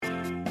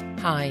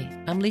Hi,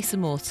 I'm Lisa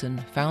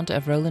Morton, founder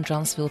of Roland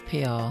Dransfield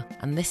PR,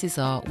 and this is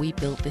our We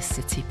Built This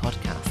City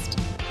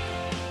podcast.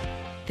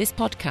 This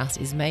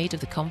podcast is made of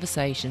the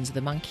conversations of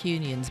the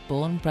Mancunians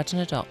born, bred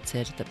and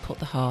adopted that put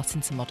the heart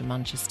into modern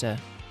Manchester.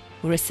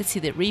 We're a city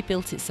that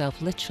rebuilt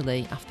itself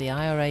literally after the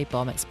IRA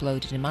bomb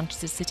exploded in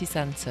Manchester city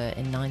centre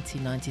in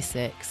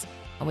 1996,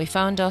 and we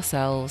found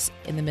ourselves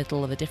in the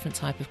middle of a different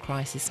type of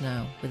crisis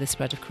now with the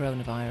spread of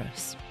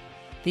coronavirus.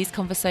 These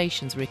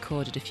conversations were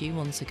recorded a few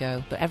months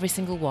ago, but every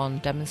single one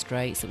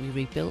demonstrates that we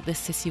rebuilt this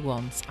city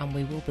once and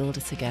we will build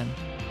it again.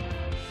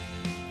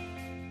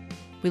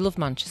 We love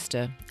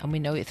Manchester and we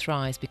know it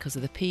thrives because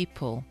of the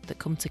people that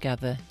come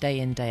together day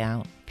in, day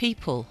out.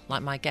 People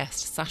like my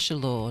guest, Sacha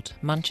Lord,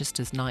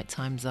 Manchester's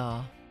nighttime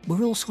Tsar.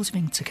 We're all sort of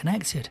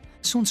interconnected.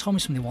 Someone told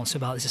me something once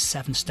about there's a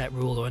 7-step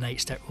rule or an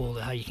 8-step rule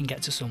of how you can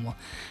get to someone.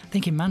 I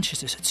think in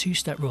Manchester it's a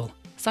 2-step rule.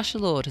 Sacha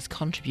Lord has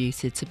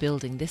contributed to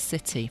building this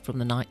city from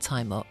the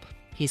nighttime up.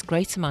 He's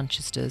Greater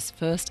Manchester's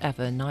first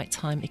ever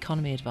nighttime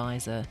economy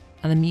advisor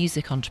and the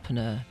music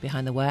entrepreneur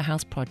behind the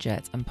Warehouse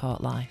Project and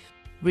Part Life.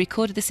 We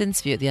recorded this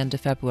interview at the end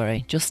of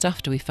February, just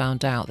after we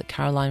found out that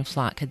Caroline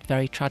Flack had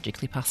very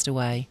tragically passed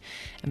away,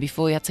 and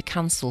before we had to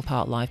cancel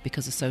Part Life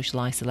because of social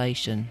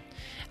isolation.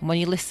 And when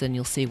you listen,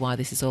 you'll see why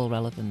this is all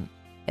relevant.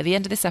 At the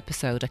end of this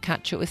episode, I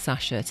catch up with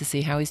Sacha to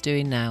see how he's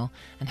doing now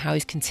and how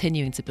he's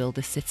continuing to build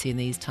this city in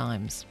these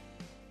times.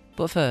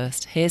 But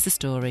first, here's the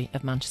story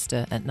of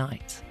Manchester at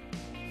night.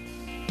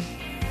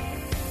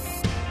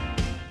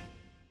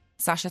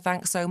 Sacha,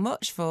 thanks so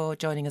much for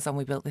joining us on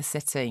We Built This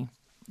City.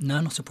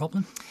 No, not a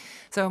problem.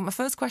 So my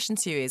first question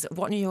to you is,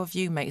 what in your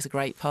view makes a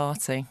great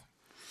party?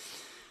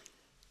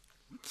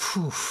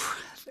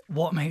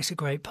 What makes a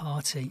great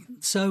party?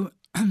 So,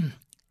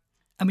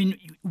 I mean,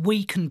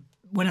 we can,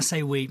 when I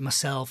say we,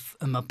 myself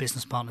and my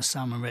business partner,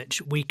 Sam and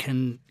Rich, we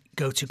can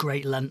go to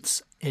great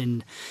lengths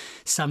in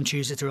Sam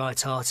chooses the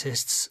right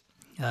artists,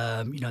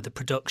 the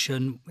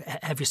production.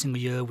 Every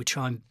single year we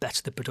try and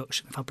better the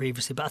production we've had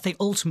previously. But I think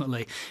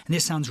ultimately, and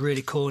this sounds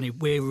really corny,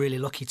 we're really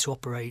lucky to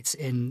operate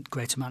in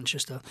Greater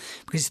Manchester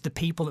because it's the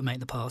people that make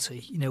the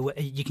party. You know,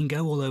 you can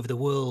go all over the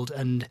world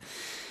and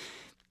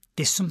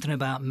there's something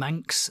about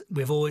Mancs.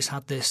 We've always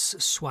had this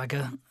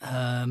swagger,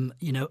 and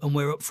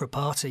we're up for a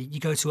party.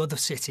 You go to other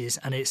cities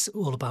and it's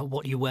all about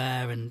what you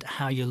wear and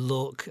how you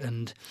look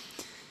and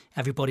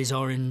everybody's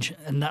orange.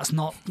 And that's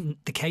not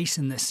the case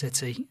in this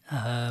city.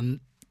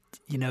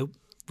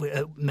 We're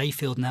at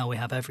Mayfield now, we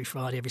have every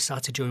Friday, every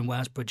Saturday during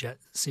Warehouse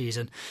Project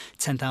season,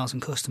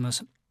 10,000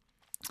 customers.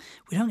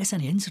 We don't get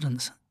any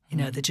incidents.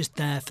 They're just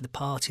there for the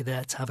party,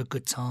 there to have a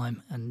good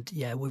time. And,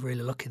 yeah, we're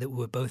really lucky that we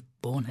were both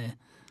born here.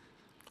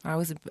 I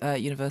was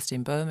at university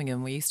in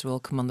Birmingham. We used to all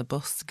come on the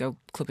bus to go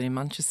clubbing in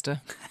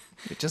Manchester.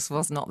 It just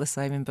was not the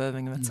same in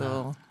Birmingham at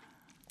all.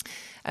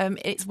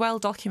 It's well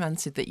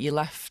documented that you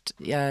left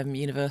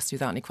university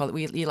without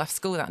any you left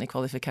school without any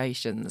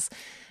qualifications.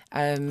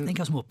 I think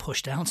I was more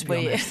pushed out, to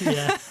be honest.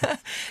 Yeah.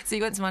 So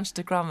you went to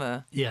Manchester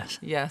Grammar? Yes.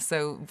 Yeah,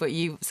 so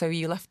you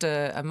left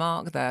a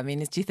mark there. I mean,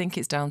 do you think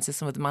it's down to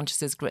some of the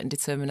Manchester's grit and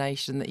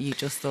determination that you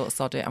just thought,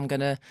 sod it, I'm going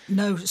to...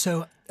 No,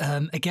 so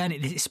again,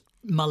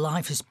 my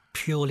life has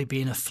purely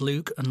been a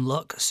fluke and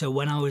luck. So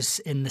when I was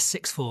in the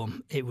sixth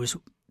form, it was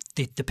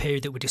the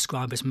period that we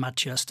describe as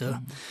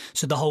Manchester.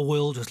 So the whole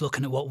world was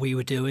looking at what we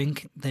were doing.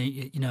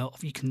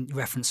 You can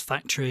reference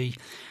Factory,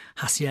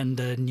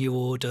 Hacienda, New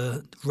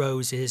Order,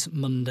 Roses,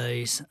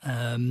 Mondays.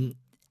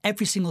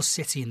 Every single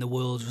city in the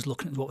world was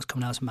looking at what was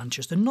coming out of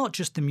Manchester, not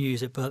just the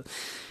music, but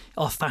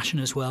our fashion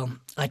as well.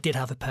 I did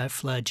have a pair of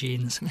flared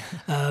jeans.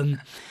 And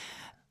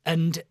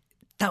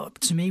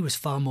that, to me, was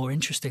far more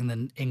interesting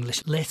than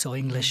English lit or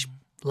English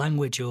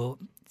language or,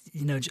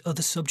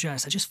 other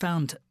subjects. I just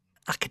found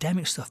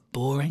academic stuff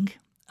boring.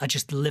 I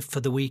just lived for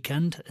the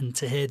weekend and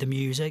to hear the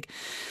music.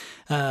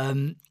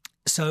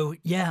 So,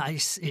 yeah,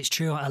 it's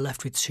true. I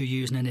left with 2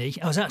 U's and an E.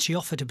 I was actually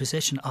offered a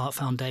position at Art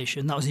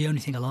Foundation. That was the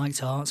only thing I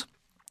liked, art.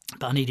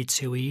 But I needed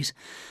 2 E's.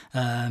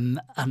 And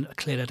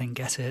clearly I didn't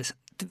get it.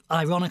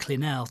 Ironically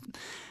now,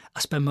 I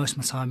spend most of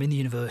my time in the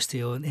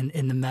university or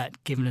in the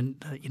Met giving,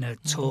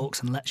 talks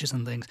and lectures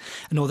and things.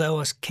 And although I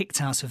was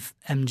kicked out of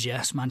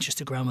MGS,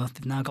 Manchester Grammar,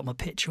 they've now got my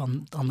picture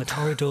on the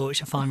corridor,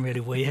 which I find really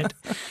weird.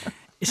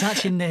 It's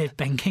actually near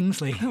Ben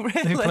Kingsley, really?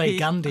 who played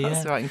Gandhi.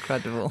 That's right,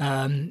 incredible.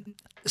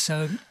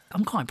 So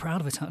I'm quite proud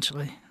of it,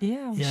 actually.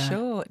 Yeah, I'm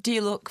sure. Do you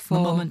look for...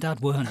 My mum and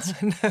dad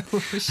weren't. No,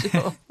 for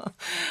sure.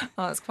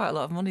 It's quite a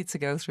lot of money to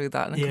go through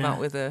that and come out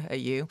with a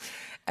U.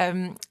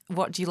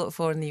 What do you look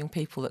for in the young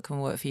people that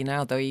come work for you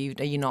now, though? Are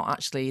you not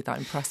actually that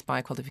impressed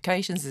by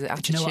qualifications? Is it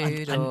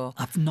attitude?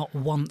 I've not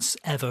once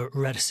ever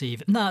read a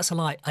CV. No, that's a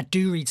lie. I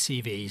do read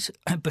CVs,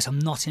 but I'm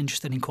not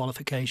interested in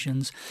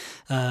qualifications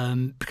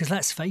because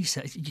let's face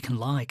it, you can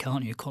lie,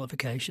 can't you,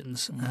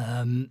 qualifications?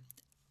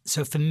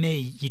 So for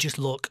me, you just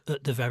look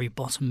at the very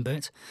bottom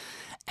bit,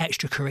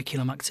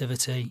 extracurriculum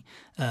activity,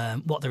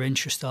 what their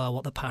interests are,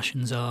 what their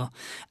passions are,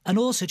 and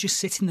also just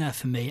sitting there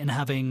for me and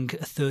having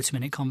a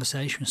 30-minute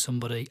conversation with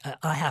somebody.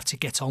 I have to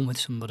get on with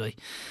somebody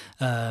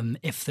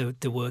if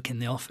they work in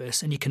the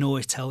office, and you can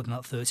always tell within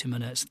that 30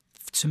 minutes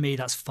to me,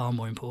 that's far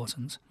more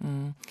important.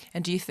 And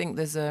do you think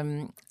there's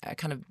a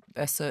kind of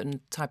a certain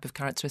type of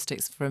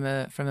characteristics from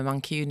a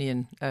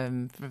Mancunian,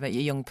 from a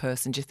young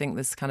person? Do you think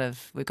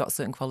we've got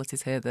certain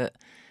qualities here that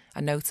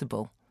are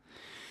notable?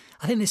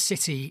 I think this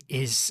city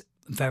is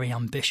very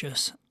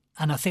ambitious,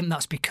 and I think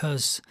that's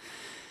because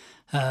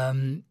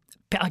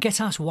I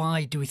get asked,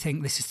 why do we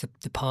think this is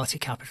the party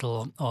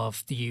capital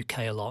of the UK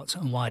a lot,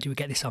 and why do we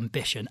get this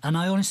ambition? And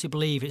I honestly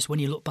believe it's when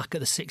you look back at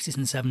the 60s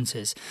and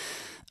 70s,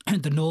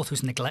 the North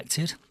was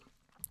neglected,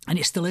 and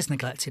it still is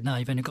neglected now.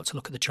 You've only got to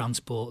look at the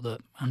transport that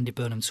Andy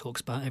Burnham talks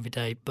about every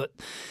day. But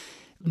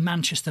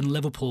Manchester and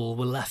Liverpool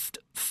were left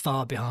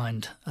far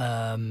behind.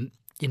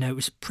 It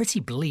was pretty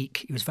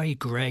bleak. It was very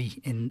grey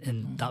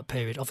in that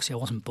period. Obviously, I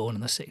wasn't born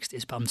in the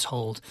 60s, but I'm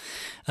told.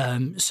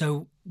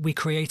 So we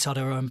created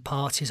our own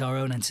parties, our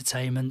own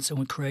entertainments, and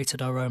we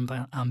created our own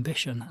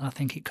ambition. And I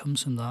think it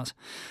comes from that.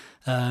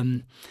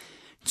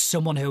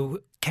 Someone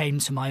who came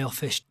to my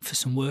office for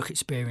some work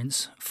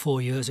experience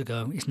 4 years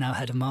ago is now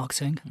head of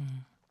marketing.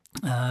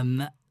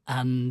 And,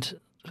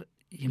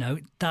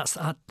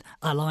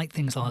 I like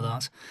things like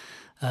that.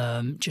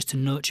 Just to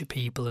nurture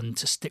people and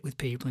to stick with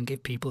people and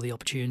give people the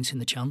opportunity and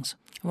the chance.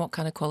 And what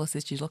kind of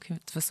qualities do you look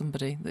for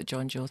somebody that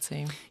joined your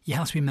team? You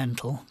have to be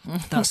mental.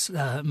 That's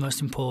most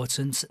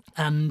important.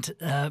 And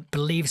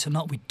believe it or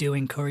not, we do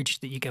encourage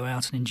that you go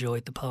out and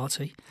enjoy the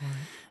party.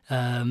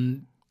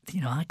 Right.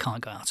 I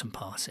can't go out and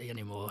party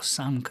anymore.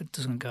 Sam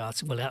doesn't go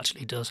out. Well, he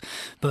actually does.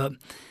 But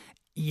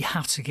you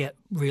have to get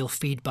real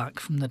feedback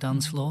from the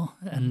dance floor,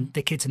 and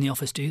the kids in the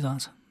office do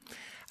that.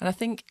 And I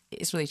think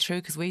it's really true,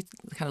 because we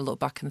kind of look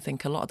back and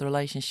think a lot of the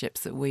relationships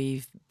that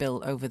we've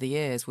built over the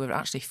years were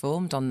actually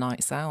formed on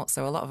nights out.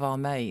 So a lot of our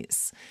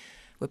mates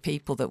were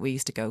people that we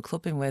used to go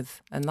clubbing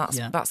with, and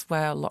that's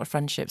where a lot of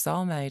friendships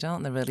are made,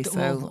 aren't they, really?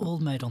 All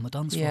made on the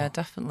dance floor. Yeah,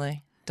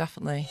 definitely.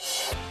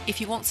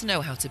 If you want to know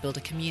how to build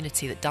a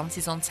community that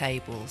dances on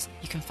tables,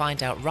 you can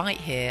find out right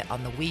here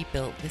on the We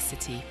Built This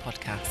City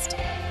podcast.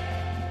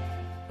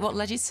 What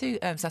led you to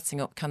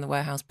setting up kind of the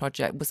warehouse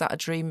project? Was that a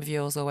dream of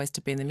yours always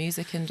to be in the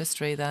music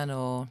industry then,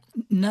 or?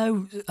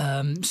 No.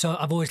 So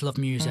I've always loved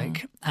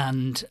music,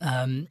 and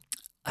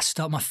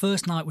my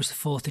first night was the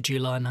 4th of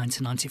July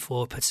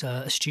 1994, put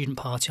a student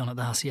party on at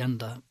the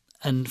Hacienda.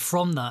 And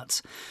from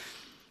that,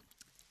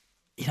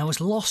 I was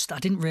lost. I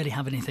didn't really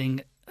have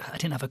anything. I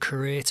didn't have a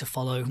career to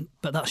follow,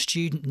 but that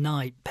student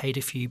night paid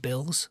a few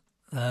bills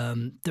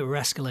that were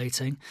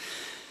escalating.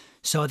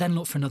 So I then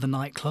looked for another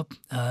nightclub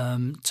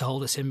to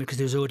hold us in, because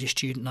there was already a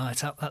student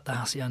night at the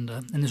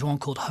Hacienda. And there's one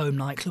called Home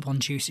Nightclub on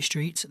Juicy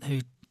Street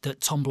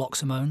that Tom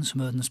Bloxham owns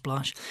from Earth and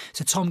Splash.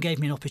 So Tom gave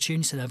me an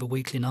opportunity to have a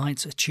weekly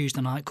night, a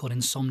Tuesday night called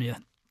Insomnia.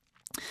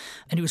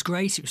 And it was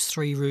great. It was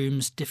 3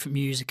 rooms, different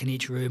music in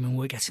each room, and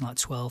we're getting like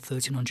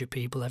 1,300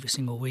 people every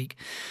single week.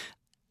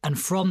 And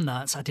from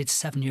that, I did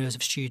 7 years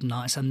of student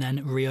nights, and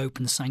then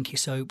reopened Sankey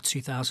Soap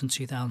 2000,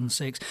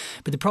 2006.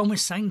 But the problem with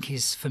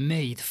Sankey's, for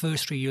me, the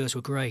first 3 years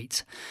were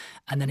great.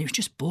 And then it was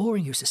just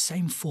boring. It was the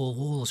same 4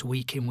 walls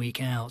week in, week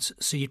out.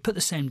 So you'd put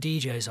the same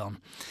DJs on.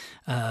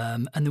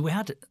 And then we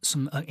had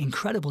some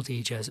incredible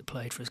DJs that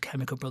played for us,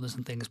 Chemical Brothers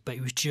and things. But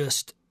it was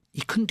just,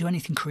 you couldn't do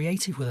anything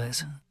creative with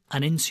it.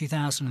 And in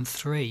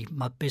 2003,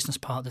 my business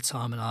partner at the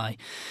time and I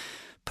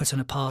put on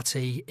a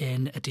party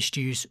in a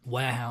disused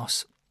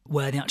warehouse,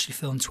 where they actually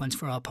filmed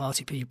 24-hour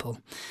Party People.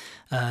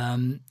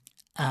 And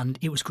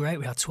it was great.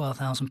 We had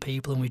 12,000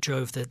 people, and we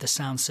drove the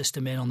sound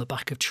system in on the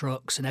back of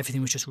trucks, and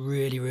everything was just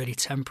really, really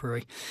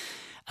temporary.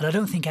 And I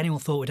don't think anyone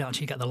thought we'd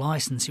actually get the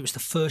licence. It was the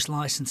first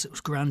licence that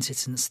was granted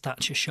since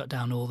Thatcher shut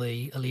down all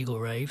the illegal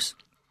raves.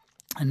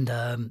 And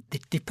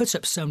they put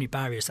up so many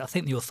barriers that I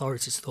think the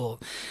authorities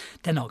thought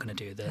they're not going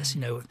to do this.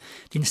 They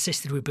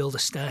insisted we build a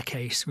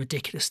staircase,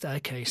 ridiculous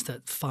staircase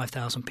that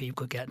 5,000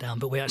 people could get down.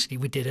 But we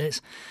did it.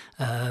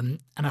 And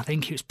I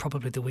think it was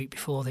probably the week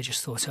before they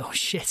just thought, oh,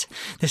 shit,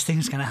 this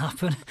thing's going to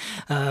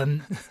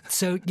happen.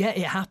 So, yeah,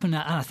 it happened.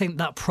 And I think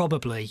that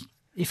probably,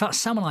 in fact,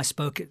 Sam and I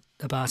spoke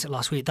about it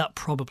last week, that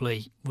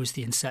probably was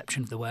the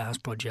inception of the Warehouse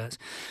Project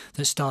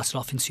that started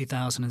off in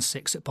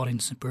 2006 at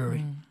Boddington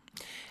Brewery.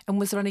 And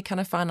was there any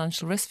kind of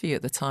financial risk for you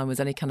at the time? Was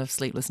there any kind of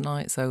sleepless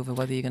nights over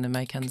whether you're going to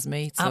make ends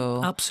meet?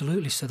 Or?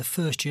 Absolutely. So the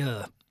first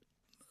year,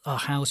 our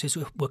houses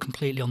were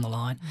completely on the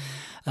line.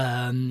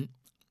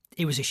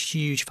 It was a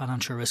huge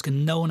financial risk,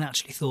 and no one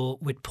actually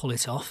thought we'd pull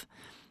it off.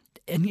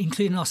 And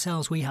including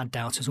ourselves, we had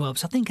doubt as well.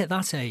 Because I think at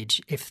that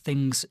age, if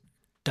things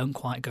don't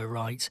quite go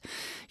right,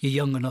 you're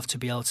young enough to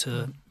be able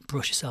to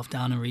brush yourself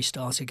down and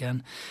restart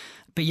again.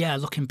 But yeah,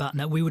 looking back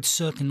now, we would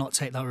certainly not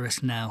take that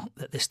risk now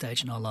at this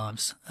stage in our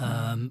lives.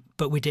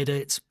 But we did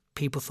it.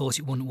 People thought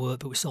it wouldn't work,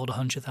 but we sold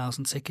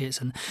 100,000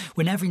 tickets. And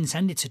we never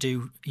intended to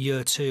do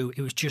year 2.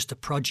 It was just a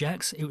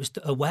project. It was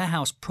a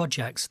warehouse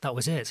project. That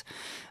was it.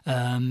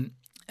 And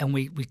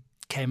we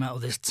came out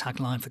with this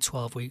tagline for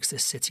 12 weeks,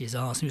 this city is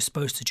ours. And it was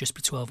supposed to just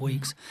be 12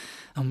 weeks.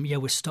 And yeah,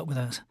 we're stuck with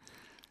it.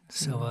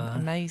 So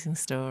amazing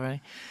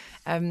story.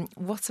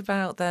 What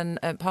about then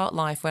Park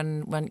Life?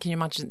 When can you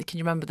imagine? Can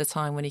you remember the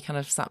time when you kind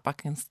of sat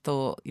back and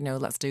thought,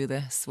 let's do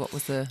this? What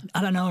was the?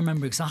 I don't know. I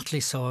remember exactly.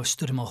 So I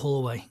stood in my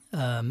hallway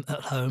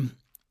at home,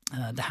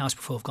 the house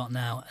before I've got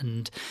now,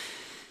 and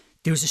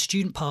there was a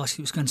student party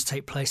that was going to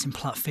take place in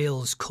Platt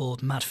Fields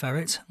called Mad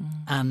Ferret,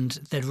 and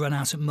they'd run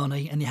out of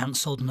money and they hadn't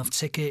sold enough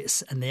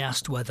tickets, and they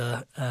asked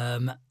whether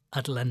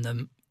I'd lend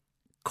them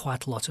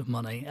quite a lot of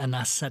money, and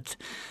I said,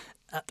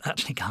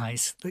 actually,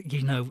 guys,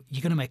 you're going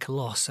to make a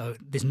loss, so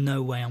there's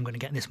no way I'm going to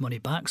get this money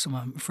back, so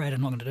I'm afraid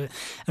I'm not going to do it.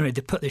 Anyway,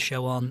 they put the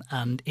show on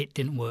and it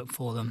didn't work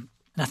for them.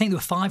 And I think there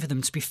were 5 of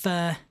them. To be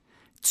fair,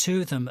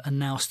 2 of them are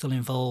now still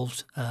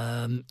involved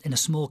in a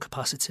small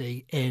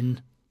capacity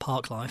in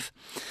Park Life,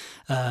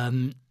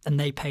 and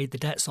they paid the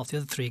debts off. The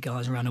other 3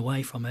 guys ran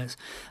away from it.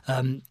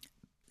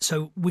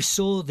 So we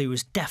saw there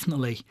was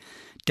definitely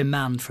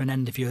demand for an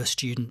end-of-year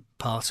student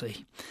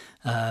party.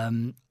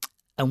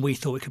 And we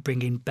thought we could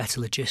bring in better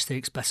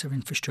logistics, better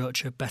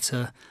infrastructure,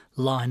 better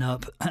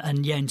lineup.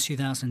 And in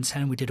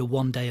 2010, we did a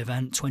one-day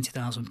event,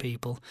 20,000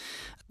 people,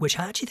 which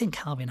I actually think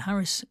Calvin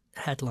Harris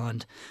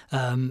headlined.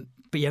 But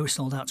we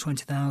sold out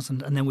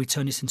 20,000, and then we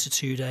turned this into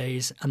 2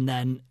 days, and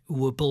then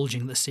we're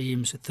bulging at the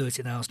seams with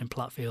 30,000 in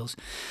Platt Fields.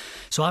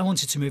 So I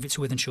wanted to move it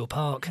to Wythenshawe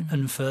Park,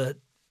 and for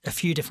a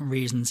few different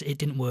reasons, it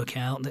didn't work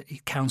out.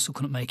 The council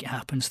couldn't make it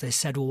happen, so they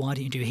said, well, why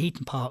don't you do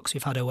Heaton Park? So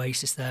we've had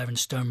Oasis there and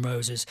Stone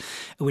Roses.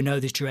 We know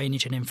there's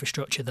drainage and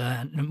infrastructure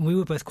there, and we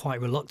were both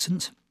quite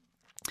reluctant.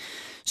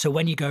 So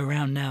when you go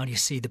around now and you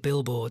see the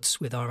billboards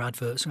with our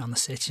adverts around the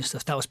city and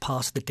stuff, that was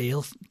part of the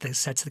deal. They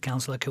said to the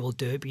council, OK, we'll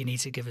do it, but you need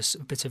to give us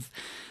a bit of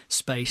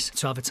space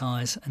to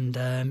advertise. And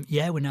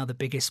we're now the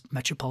biggest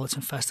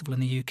metropolitan festival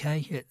in the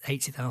UK at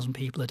 80,000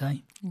 people a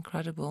day.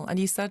 Incredible. And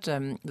you said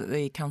that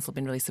the council have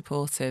been really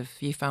supportive.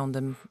 You found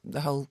them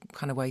the whole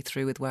kind of way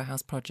through with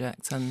Warehouse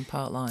Project and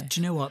Park Life. Do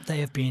you know what?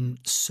 They have been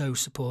so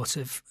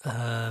supportive.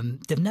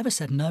 They've never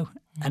said no.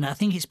 And I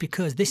think it's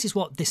because this is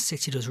what this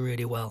city does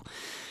really well.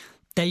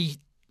 They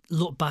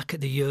look back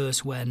at the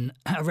years when,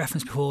 I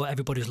referenced before,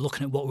 everybody was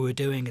looking at what we were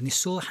doing, and they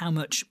saw how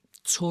much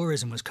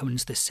tourism was coming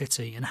into this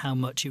city and how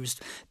much it was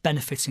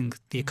benefiting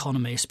the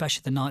economy,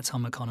 especially the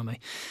nighttime economy.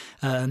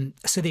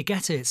 So they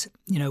get it.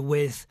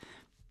 With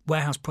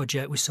Warehouse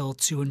Project, we sold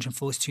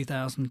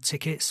 242,000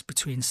 tickets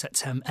between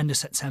end of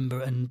September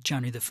and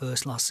January the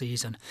 1st last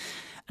season.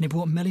 And it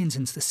brought millions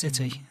into the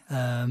city.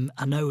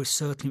 I know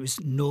certainly it was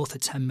north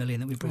of 10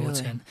 million that we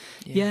brought in.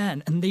 Yeah,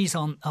 and these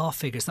aren't our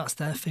figures, that's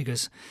their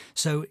figures.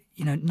 So,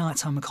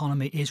 nighttime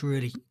economy is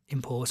really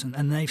important,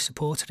 and they've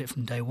supported it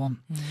from day one.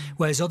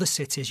 Whereas other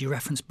cities, you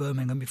referenced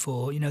Birmingham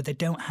before, they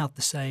don't have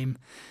the same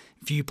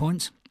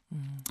viewpoint.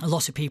 A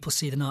lot of people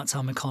see the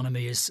nighttime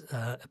economy as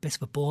a bit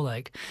of a ball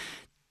ache.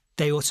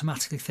 They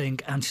automatically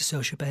think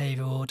antisocial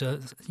behaviour order,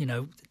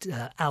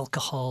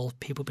 alcohol,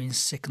 people being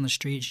sick on the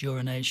streets,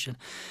 urination.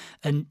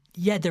 And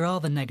there are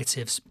the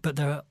negatives, but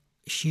there are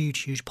huge,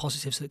 huge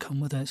positives that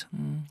come with it.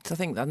 So I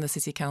think the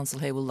City Council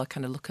here will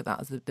kind of look at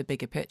that as the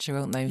bigger picture,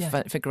 won't they?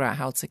 Figure out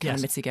how to kind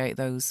of mitigate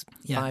those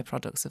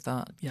byproducts of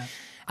that. Yeah.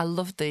 I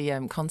loved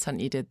the content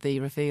you did, the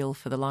reveal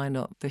for the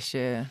lineup this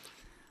year.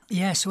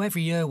 Yeah, so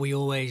every year we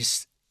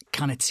always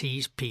kind of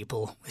tease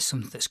people with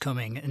something that's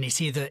coming, and it's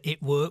either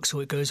it works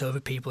or it goes over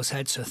people's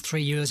heads. So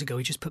 3 years ago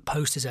we just put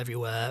posters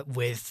everywhere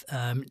with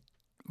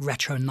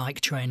retro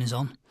Nike trainers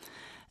on,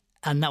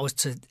 and that was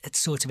to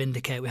sort of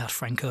indicate we had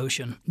Frank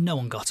Ocean. No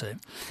one got it.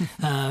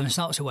 So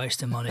that was a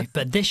waste of money.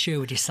 But this year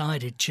we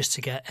decided just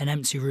to get an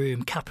empty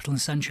room. Capital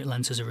and Centric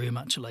lent us a room,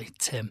 actually,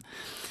 Tim.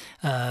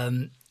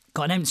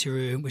 Got an empty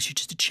room, which is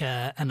just a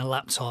chair and a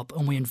laptop,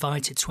 and we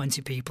invited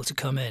 20 people to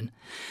come in.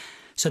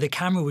 So the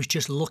camera was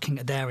just looking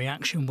at their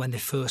reaction when they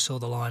first saw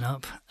the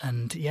lineup.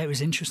 And it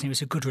was interesting. It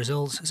was a good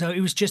result. So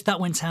it was just that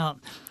went out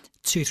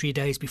 2-3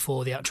 days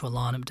before the actual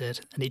lineup did.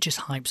 And it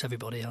just hypes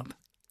everybody up.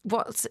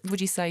 What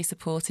would you say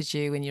supported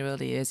you in your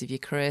early years of your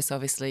career? So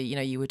obviously,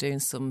 you were doing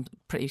some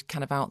pretty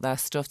kind of out there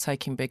stuff,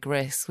 taking big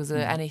risks. Was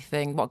there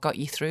anything, what got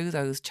you through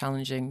those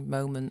challenging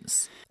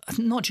moments?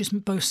 Not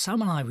just both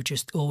Sam and I were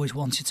just always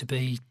wanted to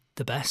be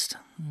the best.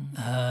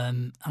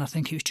 And I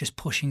think it was just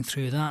pushing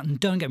through that. And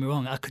don't get me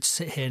wrong, I could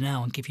sit here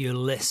now and give you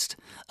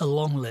a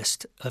long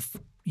list of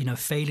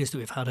failures that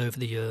we've had over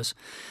the years,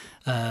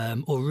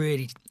 or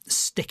really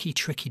sticky,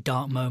 tricky,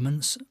 dark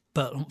moments.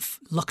 But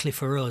luckily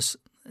for us,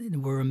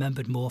 we're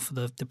remembered more for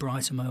the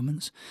brighter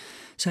moments.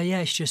 So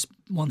it's just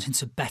wanting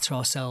to better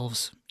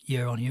ourselves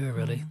year on year,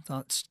 really.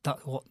 That's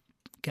what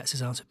gets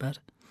us out of bed.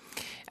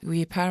 Were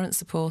your parents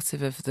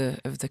supportive of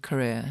the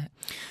career?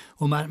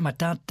 Well, my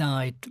dad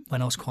died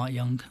when I was quite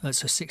young,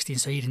 so 16,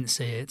 so he didn't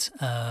see it.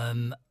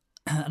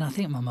 And I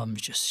think my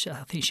mum's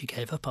I think she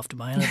gave up after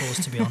my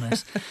A-levels, to be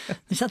honest.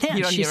 I think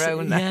You're on your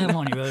own then. Yeah, I'm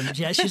on your own.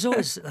 Yeah, she's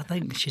always, I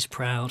think she's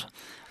proud.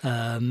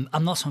 I'm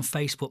not on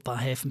Facebook, but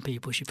I hear from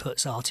people she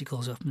puts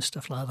articles up and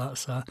stuff like that.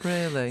 So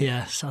Really?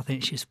 yes, I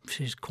think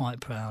she's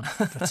quite proud.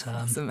 But,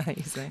 That's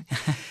amazing.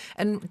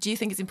 And do you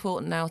think it's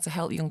important now to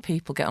help young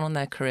people get on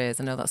their careers?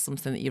 I know that's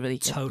something that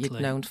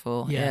you're known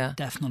for. Yeah,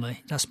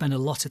 definitely. I spend a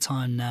lot of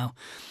time now.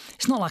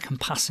 It's not like I'm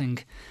passing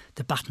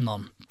the baton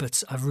on,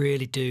 but I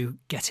really do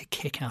get a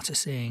kick out of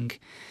seeing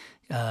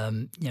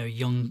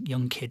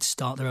young kids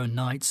start their own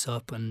nights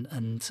up, and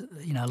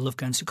I love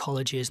going to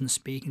colleges and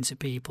speaking to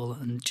people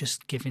and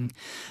just giving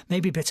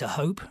maybe a bit of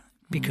hope,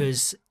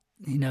 because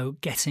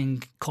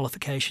getting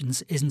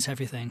qualifications isn't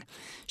everything.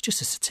 It's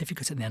just a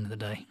certificate at the end of the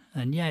day.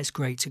 And yeah, it's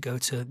great to go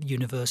to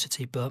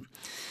university,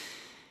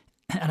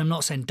 and I'm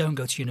not saying don't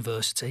go to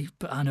university,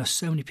 but I know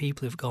so many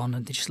people who've gone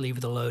and they just leave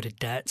with a load of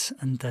debt,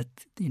 and that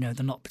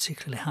they're not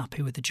particularly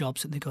happy with the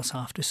jobs that they got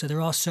after. So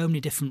there are so many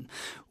different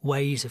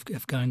ways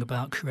of going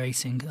about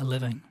creating a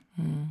living.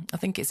 I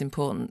think it's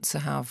important to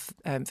have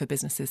for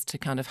businesses to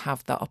kind of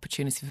have that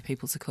opportunity for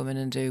people to come in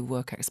and do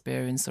work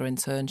experience or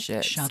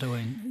internships.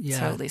 Shadowing, yeah.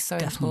 Totally, so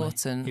definitely.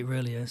 important. It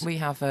really is. We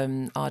have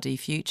RD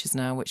Futures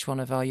now, which one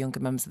of our younger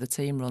members of the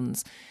team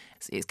runs.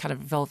 It's kind of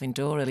a revolving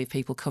door, really, of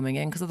people coming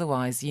in, because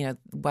otherwise,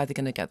 where they're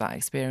going to get that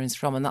experience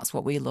from, and that's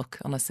what we look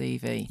on a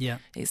CV. Yeah.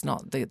 It's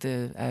not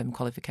the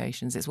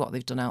qualifications, it's what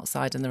they've done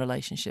outside and the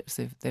relationships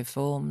they've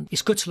formed.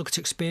 It's good to look at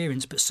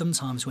experience, but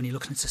sometimes when you're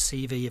looking at a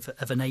CV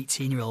of an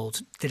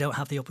 18-year-old, they don't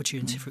have the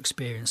opportunity for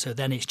experience. So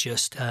then it's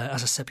just,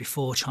 as I said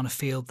before, trying to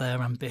field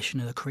their ambition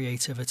and their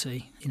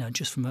creativity.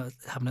 Just from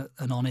having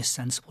an honest,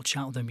 sensible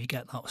chat with them, you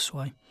get that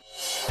way.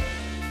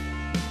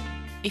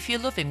 If you're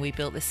loving We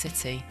Built This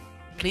City,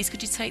 please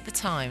could you take the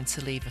time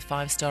to leave a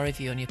 5-star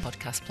review on your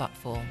podcast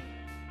platform?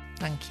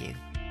 Thank you.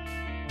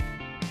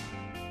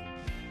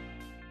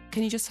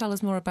 Can you just tell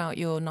us more about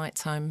your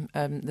nighttime,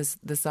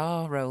 the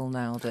Tsar role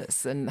now,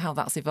 and how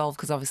that's evolved?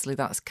 Because obviously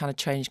that's kind of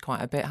changed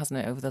quite a bit, hasn't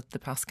it, over the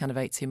past kind of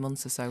 18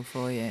 months or so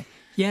for you?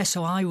 Yeah,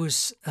 so I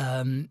was,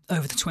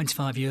 over the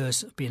 25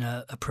 years of being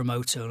a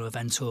promoter or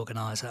event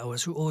organiser, I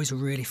was always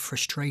really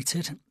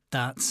frustrated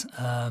that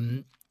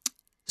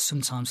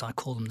sometimes I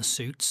call them the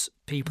suits,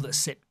 people that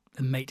sit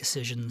and make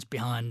decisions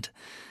behind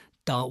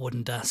dark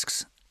wooden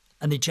desks,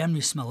 and they generally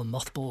smell of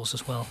mothballs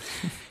as well,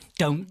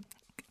 don't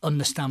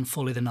understand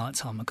fully the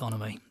nighttime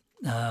economy.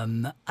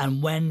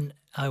 And when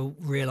I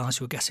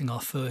realised we were getting our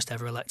first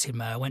ever elected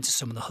mayor, I went to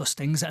some of the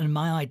hustings, and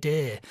my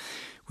idea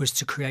was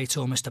to create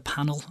almost a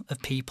panel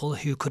of people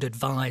who could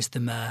advise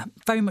the mayor,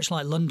 very much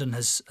like London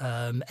has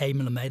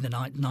Eamon Le May, the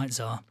night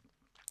czar.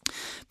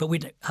 But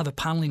we'd have a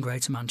panel in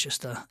Greater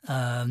Manchester,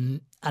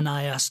 and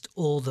I asked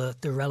all the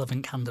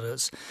relevant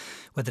candidates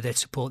whether they'd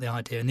support the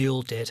idea, and they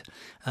all did,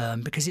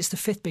 because it's the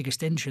 5th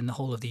biggest industry in the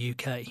whole of the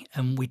UK,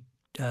 and we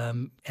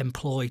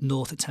employ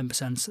north of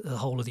 10% of the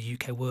whole of the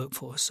UK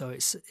workforce, so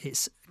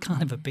it's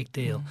kind of a big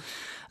deal.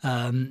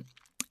 And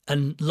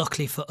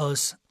luckily for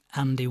us,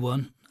 Andy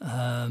won.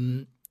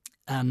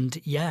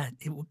 And yeah,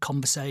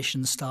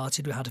 conversations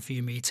started. We had a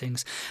few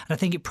meetings, and I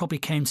think it probably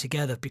came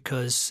together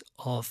because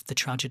of the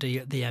tragedy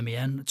at the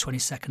MEN,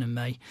 22nd of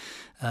May,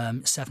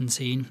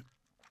 17.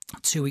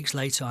 2 weeks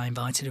later, I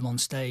invited him on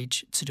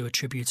stage to do a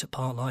tribute at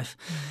Parklife,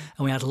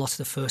 and we had a lot of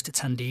the first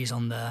attendees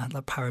on there,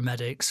 like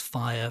paramedics,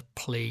 fire,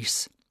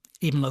 police,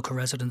 even local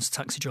residents,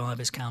 taxi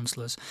drivers,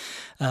 councillors.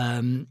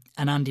 And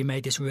Andy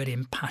made this really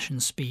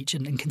impassioned speech,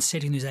 and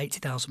considering there's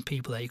 80,000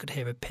 people there, you could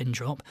hear a pin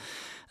drop.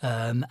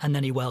 And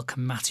then he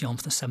welcomed Matty on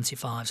for the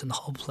 75s, and the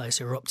whole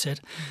place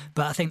erupted.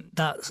 But I think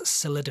that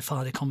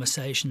solidified the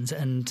conversations,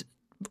 and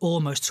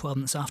almost 12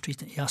 months after,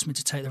 he asked me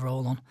to take the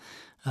role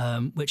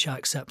on, which I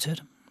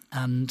accepted.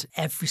 And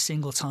every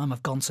single time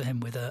I've gone to him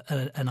with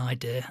an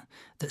idea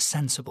that's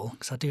sensible,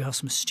 because I do have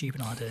some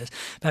stupid ideas,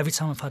 but every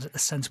time I've had a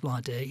sensible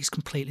idea, he's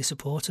completely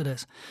supported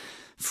it.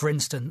 For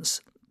instance,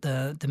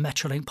 the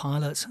Metrolink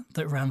pilot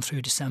that ran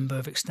through December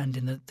of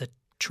extending the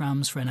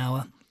trams for an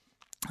hour,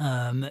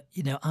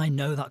 I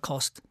know that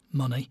cost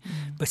money,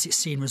 but it's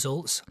seen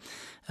results.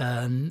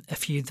 A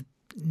few of the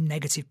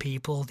negative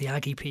people, the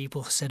Aggie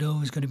people, said,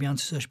 there's going to be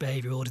antisocial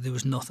behaviour order. There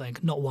was nothing,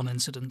 not one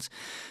incident.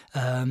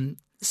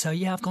 So,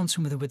 yeah, I've gone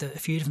to him with a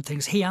few different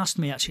things. He asked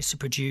me actually to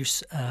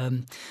produce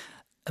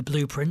a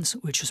blueprint,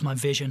 which was my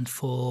vision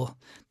for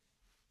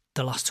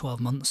the last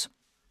 12 months,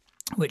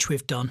 which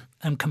we've done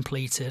and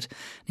completed.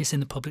 It's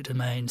in the public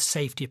domain.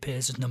 Safety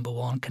appears as number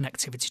 1,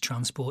 connectivity,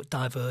 transport,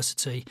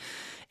 diversity,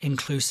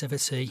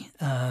 inclusivity.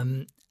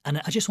 And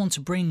I just want to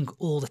bring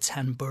all the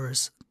 10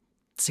 boroughs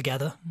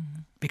together,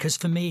 because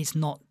for me, it's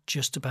not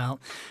just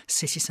about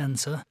city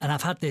centre. And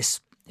I've had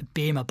this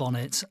bee in my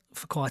bonnet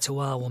for quite a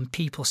while when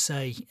people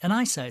say, and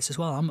I say it as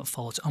well, I'm at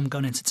fault, I'm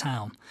going into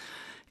town.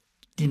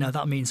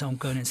 That means I'm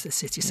going into the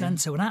city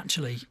centre. When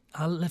actually,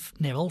 I live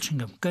near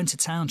Altrincham. Going to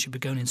town should be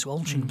going into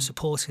Altrincham,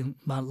 supporting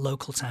my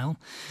local town.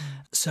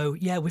 So,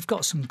 yeah, we've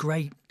got some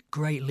great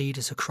great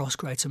leaders across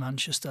Greater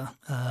Manchester,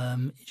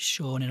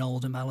 Sean in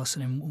Oldham,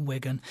 Ellison in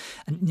Wigan,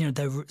 and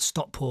their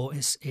Stockport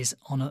is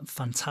on a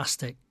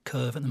fantastic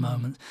curve at the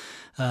moment,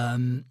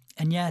 and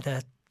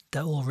they're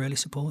all really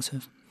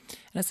supportive.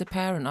 And as a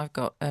parent, I've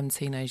got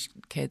teenage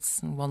kids,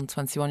 and one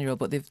 21-year-old,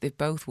 but they've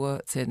both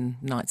worked in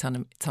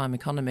nighttime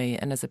economy.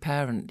 And as a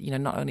parent,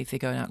 not only if they're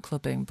going out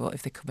clubbing, but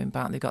if they're coming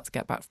back, they've got to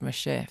get back from a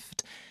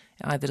shift.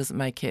 It either doesn't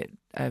make it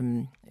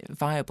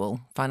viable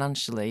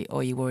financially,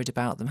 or you're worried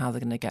about them, how they're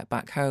going to get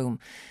back home.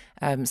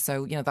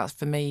 So that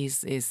for me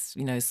is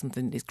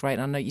something is great.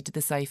 And I know you did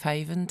the Safe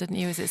Haven, didn't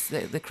you? Is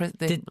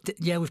it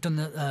yeah, we've done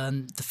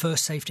the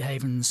first safety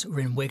havens were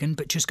in Wigan.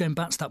 But just going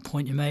back to that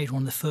point you made,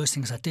 one of the first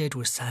things I did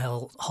was to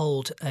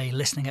hold a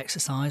listening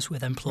exercise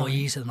with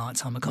employees of the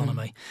nighttime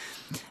economy.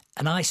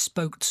 And I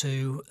spoke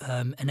to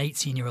an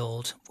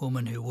 18-year-old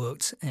woman who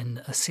worked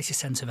in a city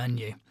centre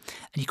venue.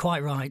 And you're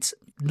quite right.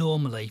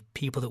 Normally,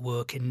 people that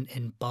work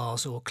in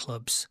bars or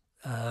clubs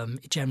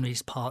generally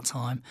is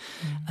part-time,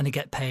 and they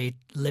get paid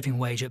living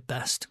wage at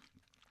best.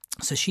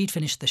 So she'd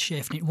finished the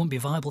shift, and it wouldn't be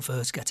viable for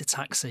her to get a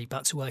taxi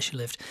back to where she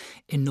lived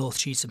in North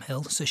Cheetham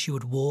Hill. So she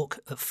would walk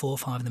at 4 or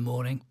 5 in the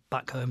morning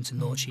back home to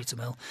North Cheetham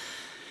Hill.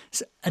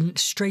 So, and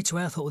straight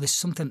away I thought, well, there's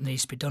something that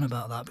needs to be done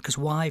about that, because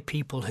why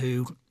people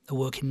who are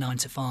working 9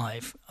 to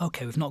 5,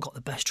 OK, we've not got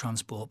the best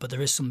transport, but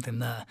there is something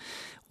there.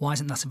 Why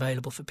isn't that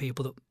available for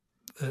people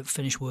that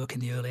finish work in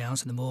the early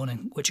hours in the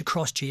morning, which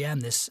across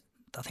GM there's,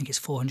 I think it's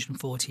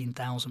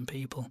 414,000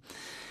 people.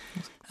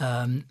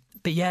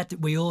 But yeah,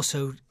 we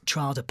also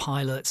trialled a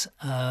pilot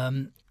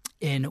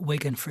in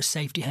Wigan for a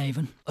safety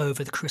haven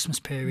over the Christmas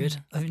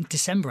period, in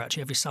December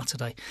actually, every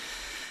Saturday.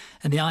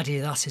 And the idea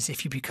of that is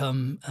if you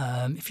become,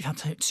 if you've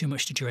had too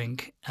much to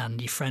drink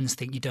and your friends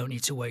think you don't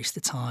need to waste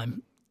the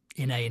time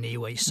in A&E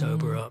where you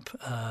sober up,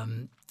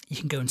 you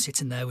can go and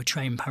sit in there with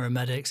trained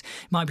paramedics.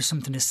 It might be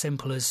something as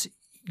simple as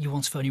you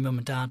want to phone your mum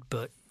and dad,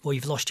 or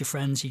you've lost your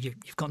friends,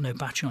 you've got no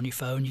battery on your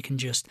phone, you can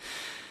just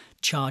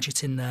charge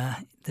it in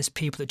there. There's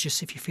people that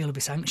just, if you feel a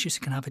bit anxious,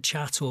 you can have a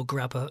chat or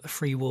grab a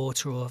free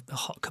water or a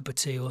hot cup of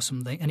tea or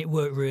something, and it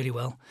worked really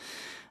well.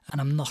 And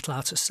I'm not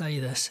allowed to say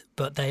this,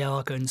 but they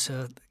are going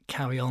to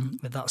carry on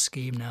with that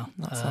scheme now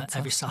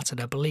every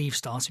Saturday, I believe,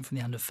 starting from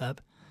the end of Feb.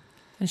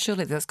 And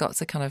surely that's got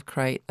to kind of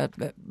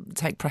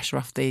take pressure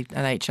off the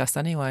NHS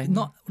anyway.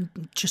 Not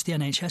just the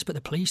NHS, but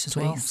the police as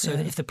well. So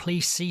if the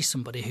police see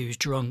somebody who's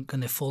drunk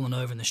and they've fallen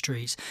over in the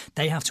streets,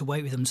 they have to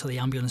wait with them until the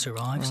ambulance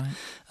arrives.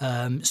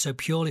 Right. So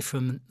purely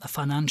from a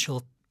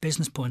financial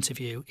business point of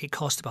view, it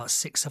cost about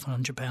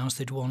 £600-700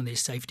 to do one of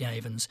these safety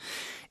havens.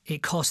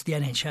 It costs the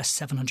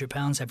NHS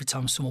 £700 every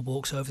time someone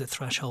walks over the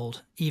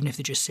threshold, even if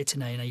they just sit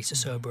in A&E to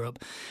sober up.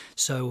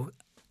 So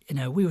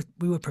we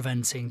were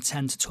preventing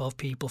 10 to 12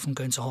 people from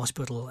going to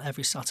hospital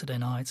every Saturday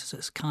night, so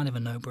it's kind of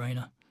a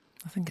no-brainer.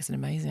 I think it's an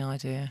amazing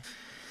idea.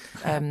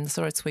 I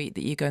saw a tweet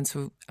that you're going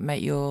to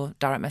make your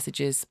direct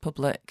messages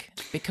public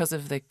because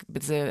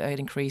there's an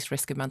increased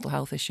risk of mental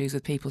health issues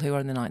with people who are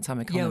in the nighttime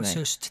economy. Yeah,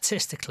 so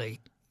statistically,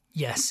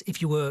 yes, if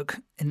you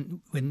work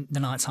in the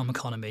nighttime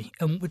economy,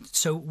 and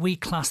so we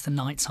class the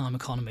nighttime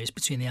economy as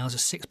between the hours of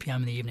 6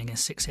 p.m. in the evening and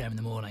 6 a.m. in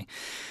the morning.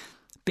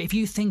 But if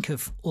you think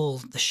of all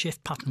the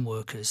shift pattern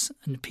workers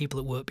and the people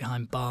that work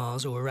behind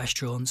bars or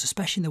restaurants,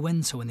 especially in the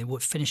winter when they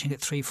were finishing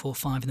at 3, 4,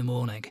 5 in the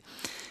morning,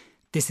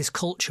 there's this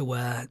culture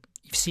where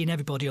you've seen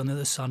everybody on the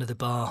other side of the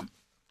bar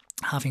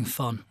having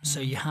fun. So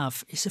you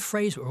have, it's a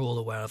phrase we're all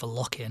aware of, a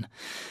lock-in.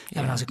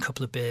 Everyone has a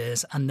couple of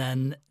beers and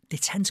then they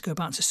tend to go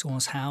back to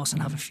someone's house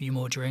and have a few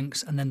more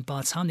drinks. And then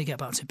by the time they get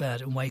back to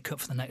bed and wake up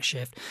for the next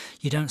shift,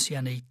 you don't see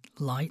any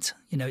light.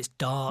 It's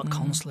dark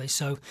constantly.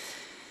 So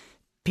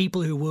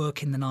people who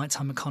work in the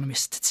nighttime economy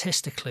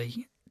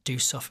statistically do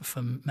suffer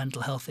from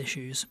mental health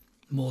issues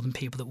more than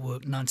people that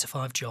work 9 to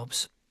 5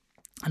 jobs.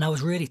 And I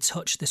was really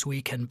touched this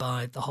weekend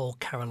by the whole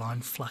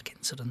Caroline Flack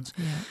incident.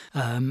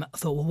 I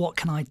thought, well, what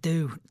can I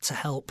do to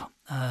help?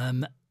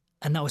 And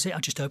that was it. I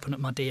just opened up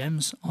my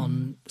DMs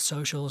on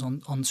socials,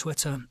 on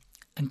Twitter,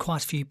 and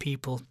quite a few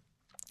people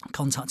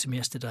contacted me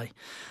yesterday.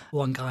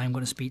 One guy I'm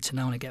going to speak to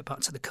now when I get back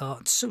to the car.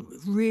 So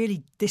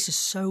really, this is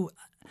so...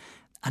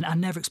 And I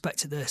never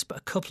expected this, but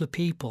a couple of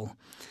people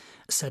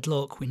said,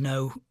 look, we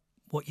know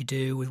what you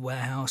do with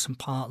warehouse and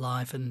part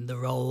life and the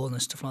role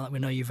and stuff like that. We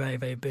know you're very,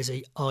 very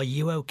busy. Are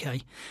you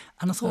okay?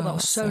 And I thought that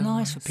was so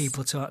nice for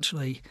people to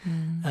actually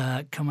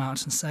come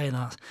out and say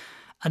that.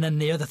 And then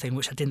the other thing,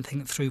 which I didn't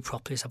think through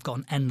properly, is I've got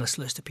an endless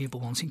list of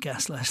people wanting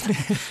guest list,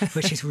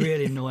 which is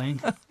really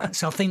annoying.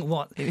 So I think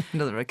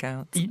another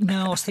account.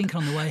 No, I was thinking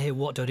on the way here,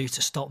 what do I do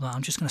to stop that?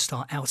 I'm just going to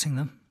start outing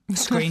them.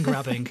 Screen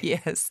grabbing.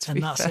 Yes,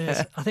 and that's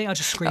it. I think I'll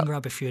just screen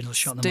grab a few and it'll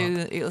shut them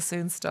up. It'll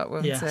soon stop,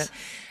 won't it?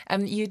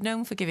 You're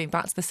known for giving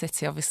back to the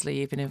city. Obviously,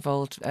 you've been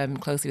involved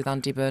closely with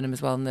Andy Burnham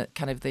as well in the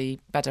kind of the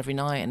bed every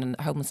night and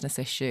homelessness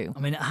issue.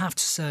 I mean, I have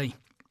to say,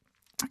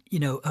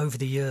 over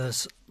the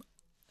years,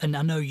 and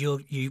I know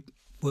you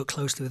work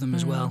closely with him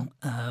as well,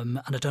 and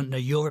I don't know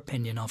your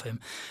opinion of him,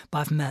 but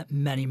I've met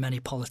many,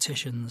 many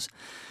politicians,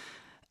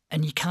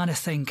 and you kind of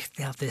think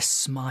they have this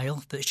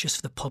smile that's just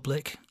for the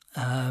public.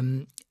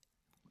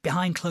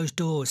 behind closed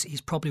doors,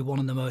 he's probably one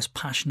of the most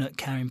passionate,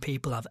 caring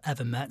people I've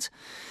ever met.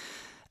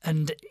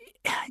 And,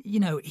 you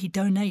know, he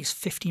donates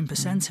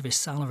 15% of his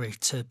salary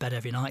to Bed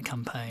Every Night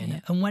campaign. Yeah.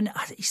 And when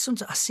I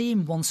see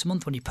him once a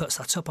month when he puts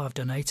that up, I've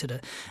donated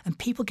it. And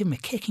people give him a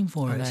kicking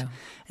for it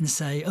and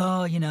say,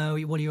 oh, you know,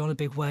 well, you're on a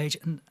big wage.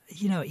 And,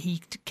 you know,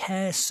 he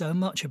cares so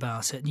much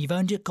about it. And you've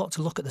only got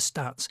to look at the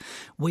stats.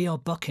 We are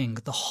bucking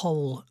the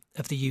whole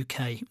of the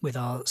UK with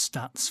our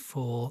stats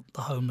for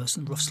the homeless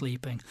and rough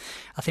sleeping.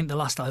 I think the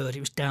last I heard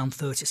it was down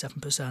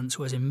 37%,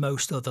 whereas in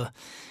most other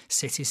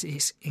cities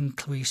it's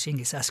increasing,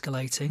 it's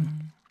escalating.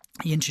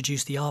 He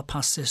introduced the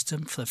R-Pass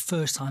system for the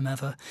first time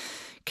ever.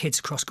 Kids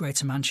across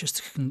Greater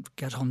Manchester can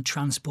get on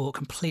transport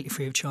completely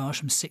free of charge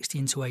from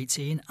 16 to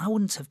 18. I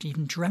wouldn't have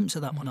even dreamt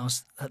of that when I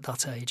was at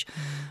that age.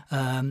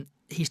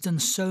 He's done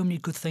so many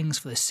good things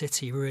for this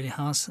city, he really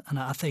has. And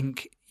I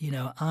think, you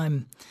know,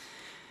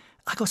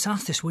 I got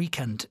asked this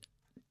weekend,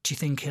 do you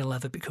think he'll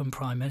ever become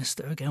Prime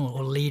Minister again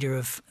or leader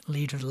of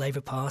the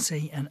Labour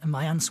Party? And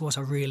my answer was,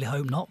 I really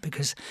hope not,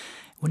 because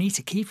we need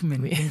to keep him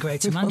in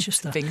Greater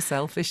Manchester. Being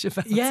selfish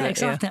about it. Yeah,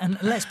 exactly. Yeah.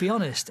 And let's be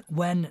honest,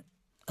 when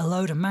a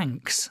load of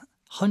Mancs,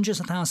 hundreds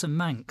of thousands of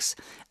Mancs,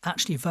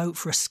 actually vote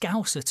for a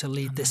Scouser to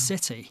lead this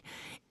city,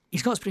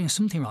 he's got to be doing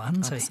something right,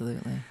 hasn't he?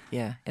 Absolutely,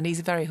 yeah. And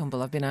he's very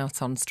humble. I've been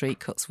out on street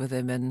cuts with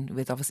him and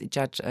with obviously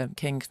Judge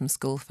King from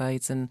School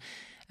Fades, and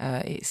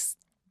it's,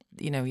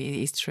 you know,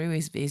 he's true.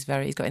 He's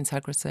got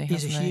integrity.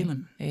 He's a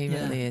human. He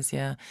really is.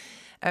 Yeah.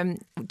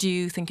 Do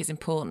you think it's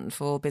important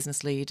for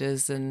business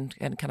leaders and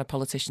kind of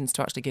politicians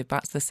to actually give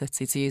back to the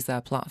city, to use their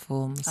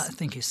platforms? I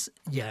think it's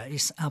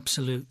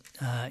absolute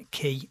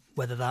key,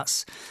 whether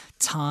that's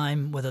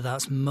time, whether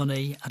that's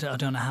money. I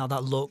don't know how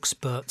that looks,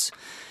 but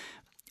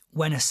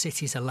when a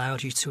city's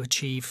allowed you to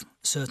achieve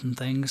certain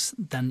things,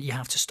 then you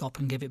have to stop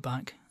and give it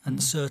back.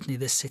 And certainly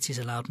this city's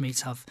allowed me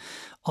to have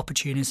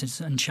opportunities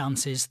and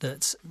chances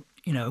that,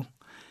 you know,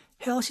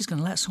 who else is going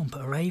to let someone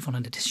put a rave on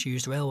in a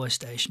disused railway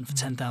station for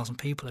 10,000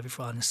 people every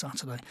Friday and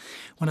Saturday?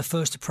 When I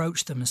first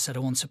approached them and said I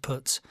want to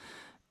put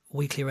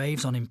weekly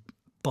raves on in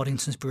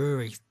Boddington's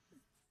Brewery,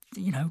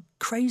 you know,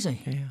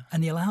 crazy. Yeah.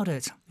 And they allowed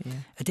it. Yeah.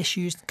 A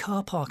disused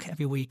car park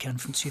every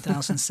weekend from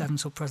 2007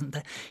 till present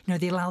day. You know,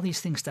 they allow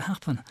these things to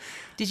happen.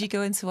 Did you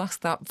go in to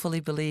ask that fully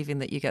believing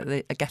that you get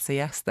a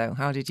yes, though?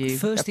 How did you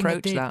First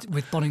approach thing I that? did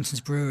with Boddington's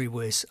Brewery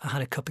was I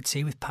had a cup of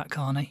tea with Pat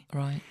Carney.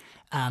 Right.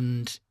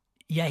 And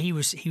yeah, he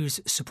was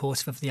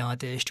supportive of the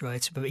idea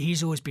straight, but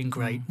he's always been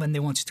great. When they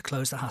wanted to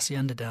close the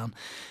Hacienda down,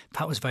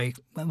 Pat was very,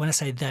 when I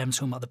say them, I'm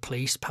talking about the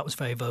police, Pat was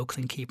very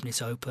vocal in keeping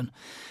it open.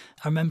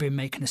 I remember him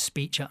making a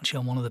speech actually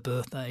on one of the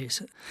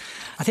birthdays.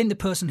 I think the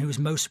person who was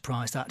most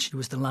surprised actually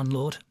was the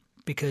landlord,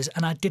 because,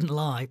 and I didn't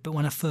lie, but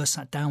when I first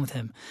sat down with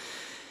him,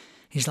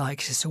 he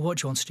said, so what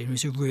do you want to do? And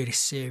he was a really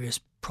serious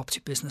property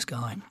business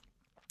guy.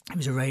 He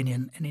was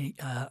Iranian, and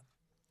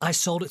I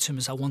sold it to him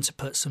as I want to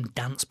put some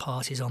dance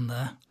parties on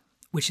there,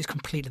 which is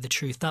completely the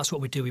truth. That's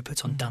what we do. We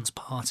put on dance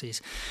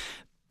parties.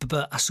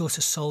 But I sort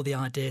of sold the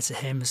idea to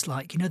him as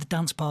like, you know, the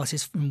dance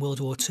parties from World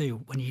War II,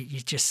 when you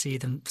just see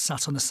them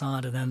sat on the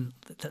side, and then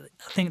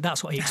I think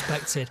that's what he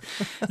expected.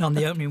 And on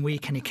the opening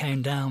weekend, he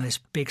came down, this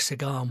big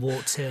cigar, and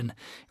walked in,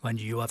 when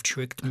you have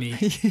tricked me.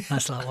 I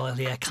was like, well,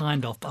 yeah,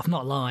 kind of, but I've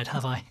not lied,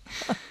 have I?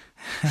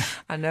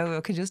 I know,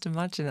 I can just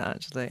imagine it,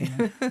 actually.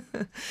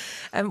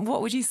 Yeah.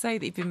 What would you say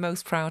that you've been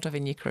most proud of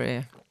in your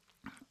career?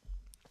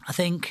 I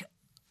think,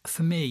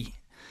 for me,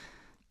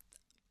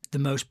 the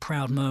most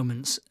proud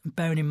moments,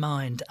 bearing in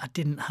mind I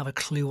didn't have a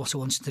clue what I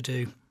wanted to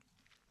do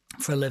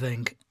for a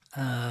living.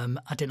 I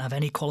didn't have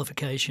any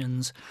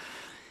qualifications.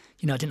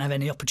 You know, I didn't have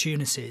any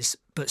opportunities.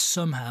 But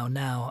somehow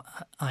now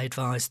I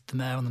advised the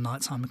Mayor on the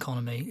nighttime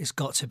economy. It's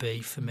got to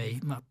be, for me,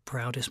 my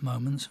proudest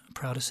moments,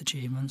 proudest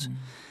achievements.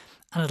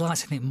 And I'd like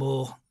to think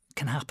more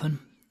can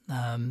happen.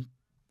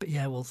 But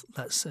yeah, well,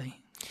 let's see.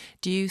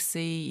 Do you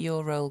see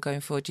your role going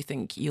forward? Do you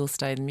think you'll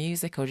stay in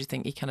music, or do you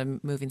think you kind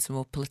of move into a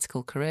more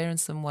political career in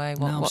some way?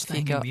 I'm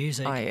staying in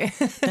music.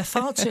 They're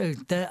far too...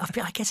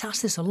 I get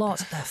asked this a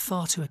lot. They're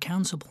far too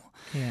accountable.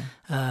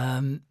 Yeah.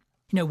 You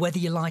know, whether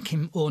you like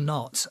him or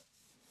not,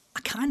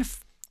 I kind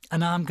of...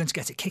 And I'm going to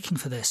get a kicking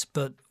for this,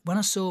 but when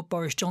I saw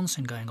Boris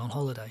Johnson going on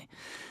holiday,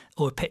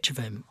 or a picture of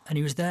him, and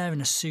he was there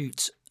in a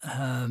suit,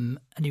 and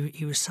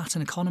he was sat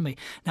in economy.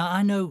 Now,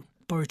 I know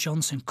Boris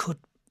Johnson could,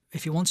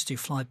 if you wanted to,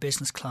 fly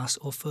business class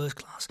or first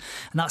class,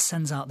 and that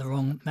sends out the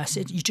wrong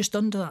message. You're just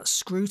under that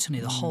scrutiny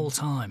the whole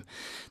time.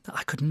 That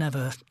I could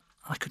never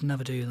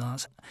do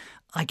that.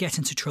 I get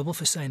into trouble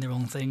for saying the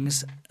wrong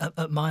things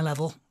at my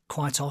level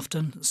quite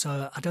often,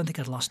 so I don't think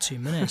I'd last 2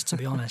 minutes, to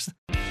be honest.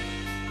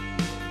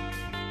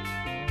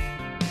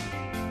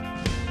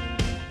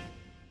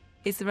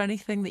 Is there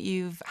anything that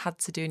you've had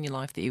to do in your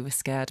life that you were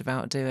scared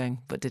about doing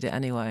but did it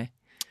anyway?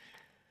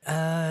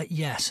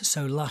 Yes.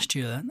 So last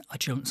year I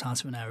jumped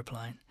out of an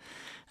aeroplane,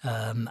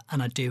 and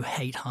I do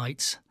hate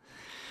heights.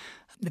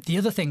 The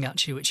other thing,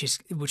 actually,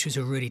 which was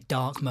a really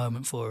dark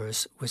moment for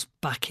us, was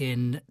back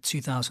in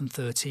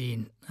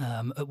 2013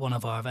 at one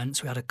of our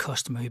events. We had a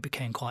customer who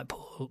became quite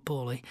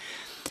poorly,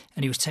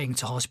 and he was taken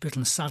to hospital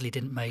and sadly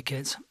didn't make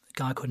it. A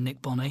guy called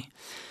Nick Bonney.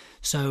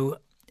 So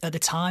at the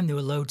time, there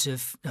were loads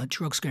of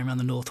drugs going around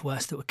the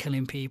northwest that were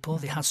killing people.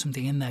 They had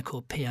something in there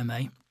called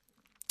PMA.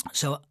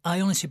 So I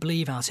honestly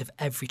believe out of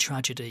every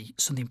tragedy,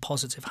 something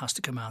positive has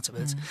to come out of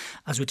it,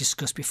 as we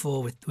discussed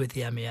before with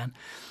the MEN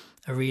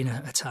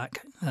arena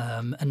attack,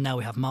 and now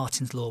we have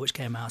Martin's Law, which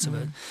came out of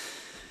it.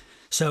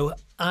 So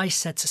I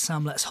said to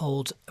Sam, let's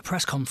hold a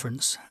press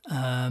conference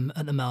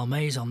at the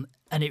Malmaison,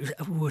 and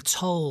we were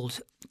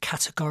told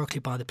categorically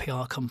by the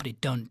PR company,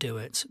 don't do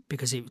it,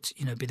 because it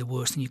would be the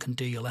worst thing you can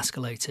do, you'll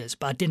escalate it.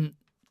 But I didn't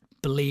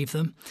believe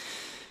them.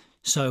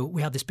 So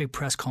we had this big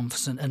press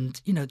conference, and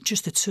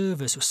just the two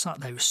of us were sat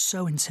there. It was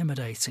so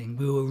intimidating.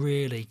 We were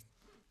really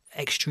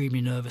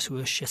extremely nervous. We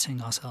were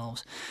shitting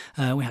ourselves.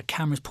 We had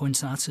cameras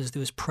pointing at us. There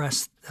was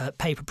press,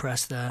 paper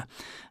press there,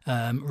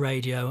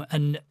 radio.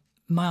 And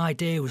my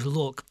idea was,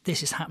 look,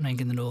 this is happening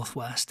in the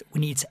Northwest.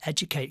 We need to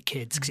educate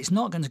kids because it's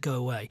not going to go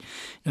away.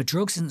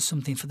 Drugs isn't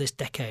something for this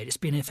decade. It's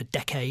been here for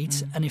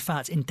decades. And in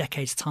fact, in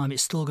decades' time,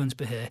 it's still going to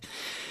be here.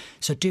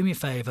 So do me a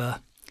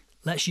favour.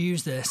 Let's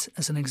use this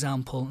as an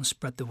example and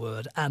spread the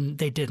word. And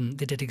they didn't.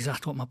 They did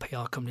exactly what my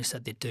PR company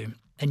said they'd do.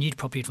 And you'd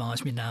probably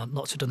advise me now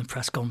not to have done the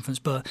press conference,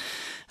 but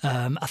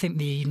I think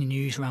the evening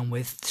news ran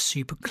with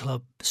Super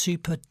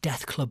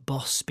Death Club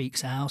boss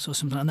speaks out or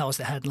something, and that was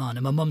the headline.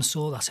 And my mum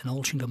saw that in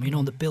Altrincham,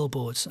 on the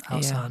billboards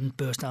outside, and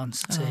burst out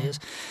into tears.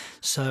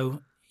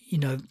 So,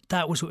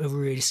 that was a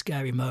really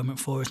scary moment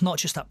for us. Not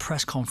just that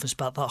press conference,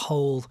 but that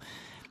whole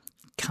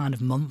kind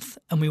of month,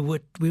 and we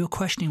were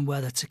questioning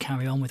whether to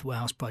carry on with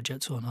Warehouse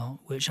Project or not,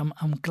 which I'm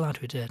glad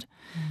we did.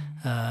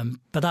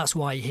 But that's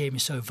why you hear me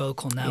so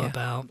vocal now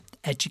about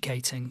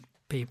educating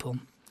people.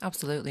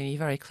 Absolutely, you're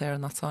very clear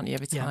on that, aren't you?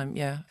 Every time,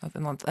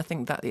 I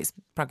think that it's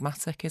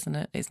pragmatic, isn't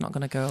it? It's not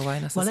going to go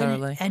away necessarily.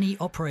 Well, any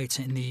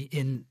operator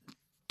in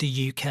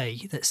the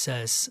UK that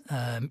says,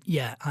 I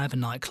have a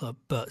nightclub,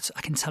 but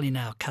I can tell you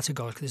now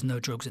categorically there's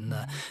no drugs in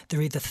there.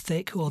 They're either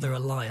thick or they're a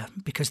liar,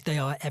 because they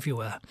are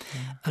everywhere.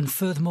 And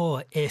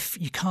furthermore, if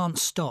you can't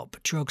stop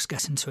drugs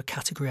getting to a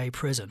Category A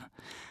prison,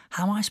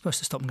 how am I supposed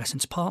to stop them getting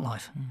to Park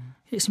Life?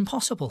 It's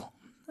impossible.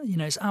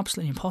 It's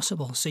absolutely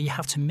impossible. So you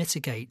have to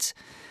mitigate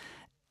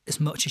as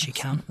much as you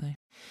can.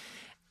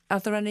 Are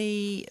there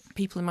any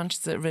people in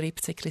Manchester that really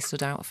particularly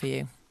stood out for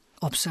you?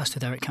 Obsessed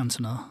with Eric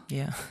Cantona.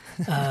 Yeah.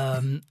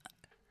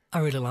 I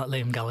really like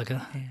Liam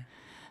Gallagher.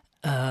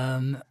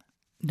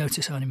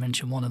 Notice I only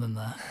mentioned one of them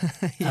there.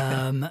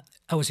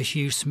 I was a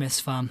Hugh Smiths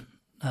fan,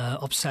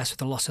 obsessed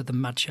with a lot of the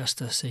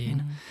Manchester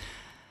scene.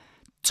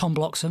 Tom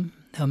Bloxham,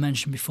 who I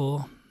mentioned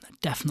before,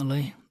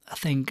 definitely. I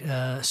think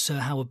Sir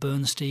Howard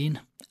Bernstein,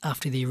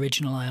 after the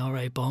original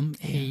IRA bomb,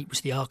 he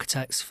was the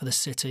architect for the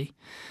city.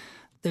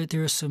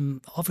 There are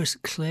some,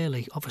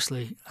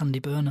 obviously, Andy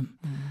Burnham.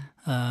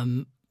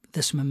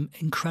 There's some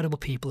incredible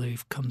people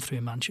who've come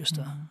through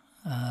Manchester.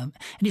 And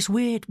it's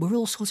weird, we're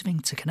all sort of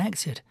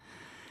interconnected.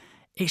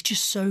 It's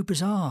just so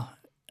bizarre.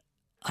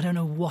 I don't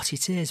know what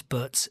it is,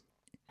 but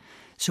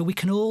so we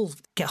can all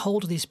get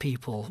hold of these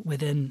people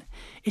within.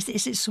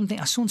 Is it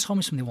something? Someone told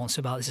me something once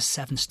about there's a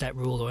 7-step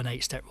rule or an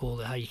 8-step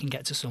rule of how you can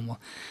get to someone.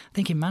 I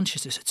think in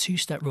Manchester it's a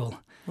 2-step rule.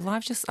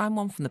 Well, I'm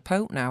one from the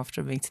Pope now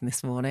after a meeting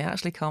this morning. I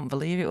actually can't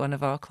believe it. One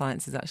of our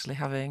clients is actually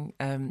having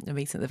a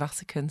meeting at the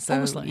Vatican. So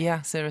honestly?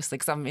 Yeah, seriously,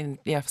 because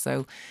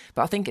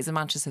but I think it's a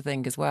Manchester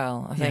thing as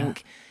well. I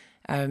think.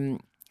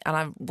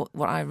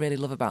 What I really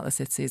love about the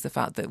city is the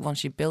fact that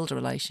once you build a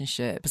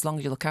relationship, as long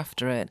as you look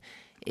after it,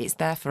 it's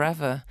there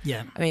forever.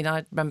 Yeah. I mean,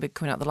 I remember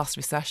coming out the last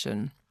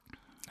recession.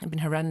 It'd been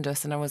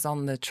horrendous, and I was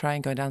on the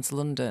train going down to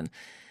London,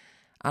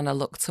 and I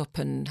looked up,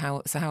 and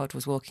Sir Howard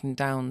was walking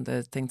down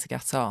the thing to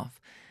get off,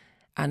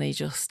 and he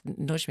just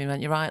nudged me and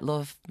went, "You're right,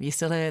 love, you're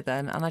still here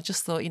then." And I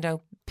just thought,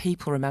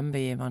 people remember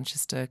you in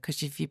Manchester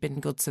because if you've been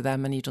good to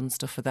them and you've done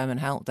stuff for them and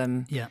helped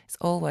them, it's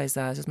always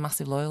there. There's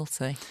massive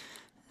loyalty.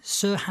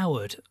 Sir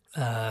Howard,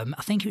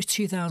 I think it was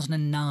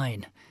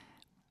 2009,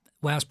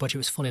 Warehouse Project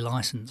was fully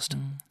licensed,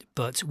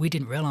 but we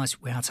didn't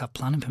realise we had to have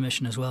planning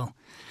permission as well.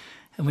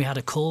 And we had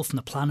a call from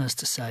the planners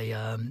to say,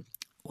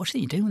 what do you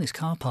think you're doing with this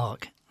car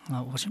park? I'm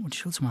like, what are you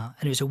talking about?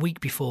 And it was a week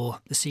before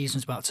the season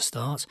was about to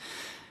start.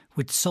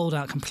 We'd sold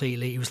out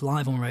completely. It was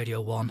live on Radio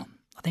 1.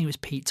 I think it was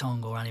Pete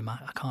Tong or Annie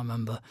Mac, I can't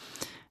remember.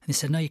 And they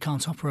said, no, you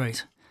can't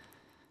operate.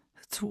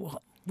 So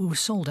we were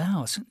sold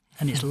out,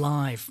 and it's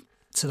live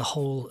to the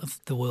whole of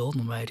the world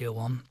on Radio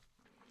 1.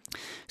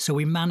 So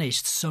we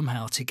managed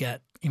somehow to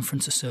get in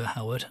front of Sir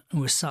Howard, and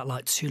we were sat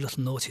like two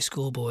little naughty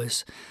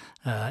schoolboys,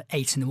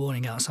 8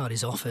 a.m. outside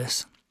his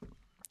office.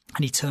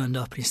 And he turned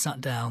up and he sat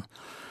down.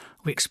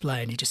 We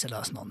explained, he just said,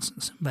 that's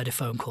nonsense. Made a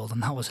phone call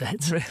and that was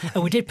it. Really?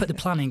 And we did put the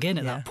planning in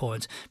at that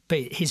point,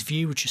 but his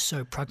view was just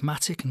so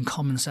pragmatic and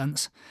common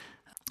sense.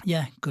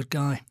 Yeah, good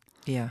guy.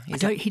 Yeah.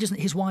 He doesn't.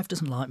 His wife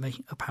doesn't like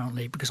me,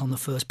 apparently, because on the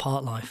first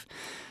Part Life,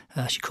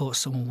 she caught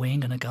someone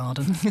weeing in a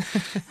garden.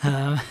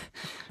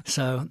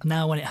 So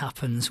now when it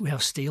happens, we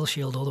have steel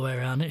shield all the way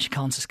around it. She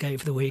can't escape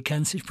for the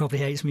weekend, so she probably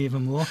hates me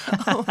even more.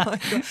 Oh my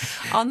God.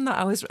 On that,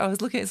 I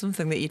was looking at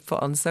something that you'd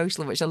put on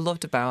social, which I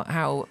loved about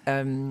how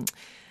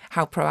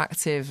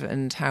proactive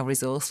and how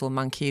resourceful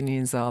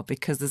Mancunians are,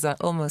 because there's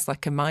almost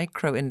like a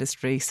micro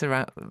industry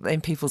in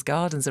people's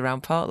gardens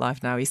around Park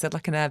Life now. You said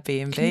like an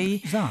Airbnb. Can you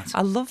believe that?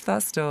 I love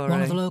that story.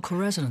 One of the local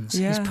residents.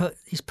 Yeah.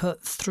 He's put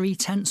 3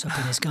 tents up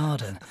in his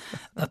garden,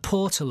 a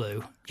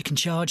portaloo. You can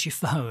charge your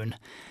phone.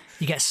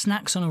 You get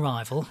snacks on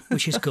arrival,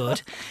 which is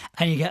good,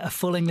 and you get a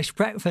full English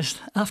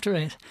breakfast after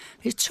it.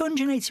 It's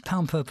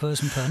 £280 per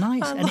person per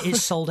night, and it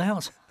is sold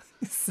out.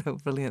 It's so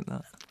brilliant,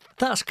 that.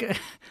 That's good.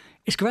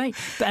 It's great.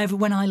 But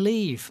when I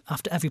leave,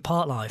 after every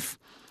Park Life,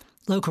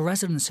 local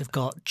residents have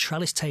got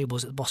trellis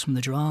tables at the bottom of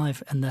the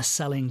drive, and they're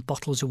selling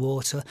bottles of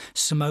water.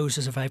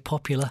 Samosas are very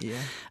popular. Yeah.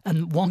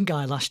 And one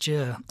guy last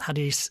year had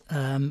his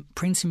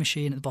printing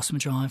machine at the bottom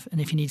of the drive, and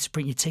if you needed to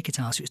print your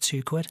ticket out, it was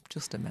 £2.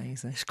 Just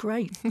amazing. It's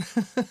great.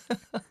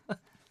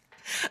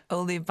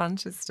 Only in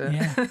Manchester.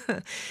 Yeah.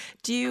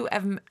 Do you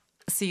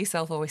see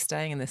yourself always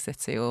staying in this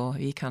city, or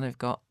have you kind of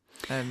got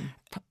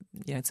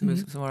to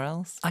move somewhere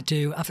else? I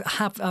do.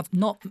 I've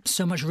not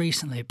so much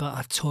recently, but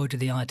I've toyed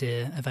with the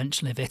idea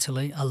eventually of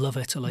Italy. I love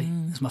Italy.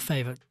 It's my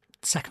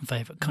second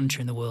favourite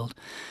country in the world.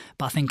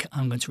 But I think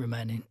I'm going to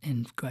remain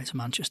in Greater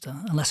Manchester,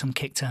 unless I'm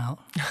kicked out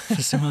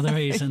for some other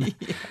reason.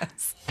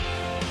 Yes.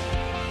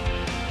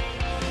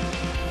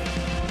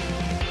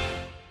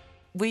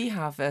 We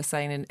have a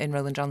saying in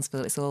Roland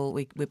Johnsville, it's all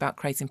we're about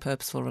creating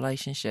purposeful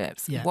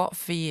relationships. Yeah. What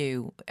for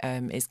you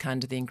is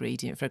kind of the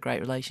ingredient for a great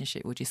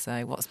relationship, would you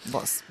say? What's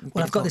Well,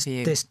 I've got for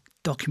you? this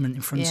document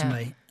in front of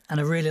me, and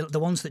the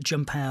ones that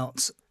jump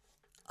out,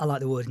 I like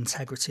the word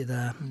integrity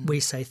there.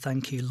 We say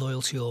thank you,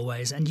 loyalty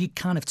always. And you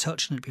kind of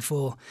touched on it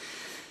before.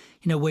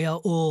 We are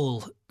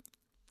all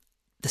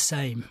the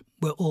same.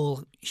 We're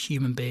all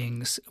human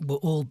beings. We're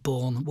all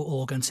born. We're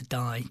all going to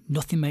die.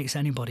 Nothing makes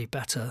anybody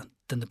better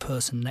than the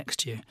person next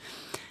to you.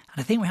 And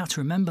I think we have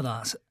to remember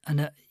that.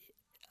 And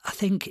I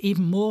think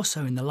even more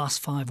so in the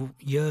last 5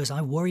 years,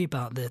 I worry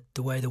about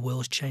the way the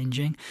world's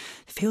changing.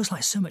 It feels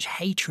like so much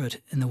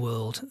hatred in the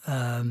world.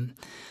 And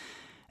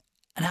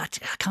I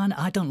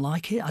don't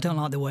like it. I don't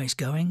like the way it's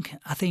going.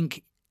 I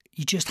think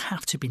you just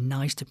have to be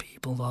nice to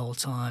people the whole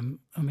time.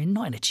 I mean,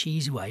 not in a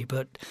cheesy way,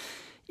 but,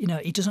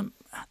 it doesn't...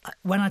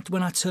 When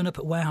I turn up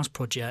at warehouse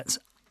projects,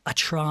 I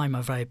try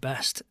my very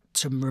best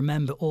to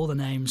remember all the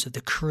names of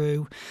the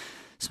crew,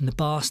 some of the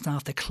bar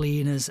staff, the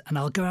cleaners, and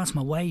I'll go out of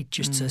my way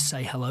just to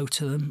say hello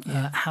to them.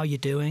 How you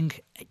doing?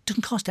 It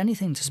doesn't cost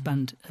anything to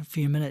spend a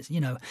few minutes.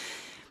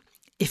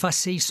 If I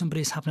see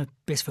somebody's having a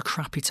bit of a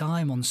crappy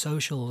time on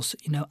socials,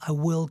 I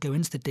will go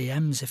into the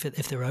DMs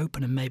if they're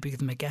open and maybe give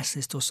them a guest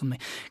list or something,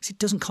 because it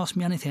doesn't cost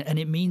me anything and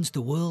it means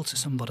the world to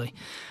somebody.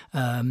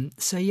 I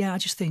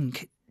just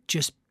think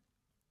just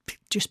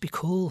be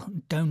cool.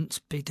 Don't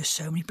be. There's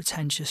so many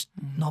pretentious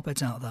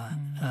knobheads out there.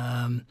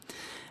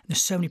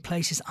 There's so many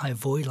places I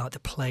avoid like the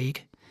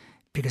plague,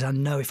 because I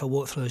know if I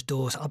walk through those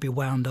doors, I'll be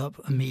wound up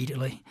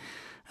immediately.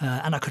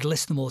 And I could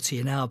list them all to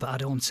you now, but I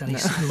don't want any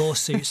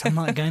lawsuits. I'm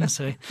not going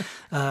to.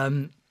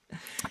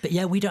 But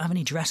yeah, we don't have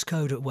any dress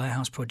code at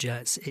warehouse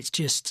projects. It's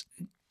just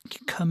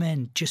come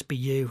in, just be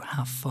you,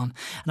 have fun.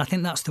 And I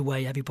think that's the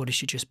way everybody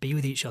should just be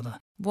with each other.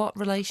 What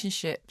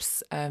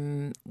relationships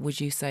would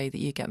you say that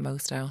you get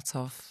most out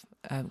of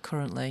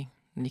currently?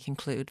 And you can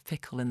include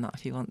Pickle in that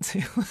if you want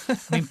to.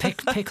 I mean,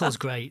 Pickle's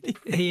great.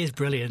 He is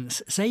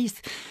brilliant.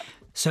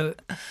 So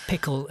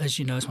Pickle, as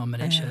you know, is my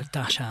miniature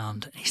dash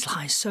hound. He's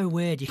like so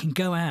weird. You can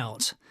go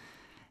out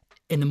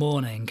in the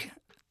morning,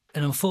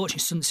 and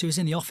unfortunately, he was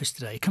in the office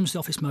today. He comes to the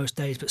office most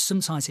days, but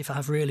sometimes if I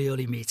have really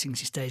early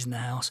meetings, he stays in the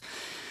house.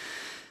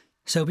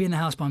 So he'll be in the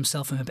house by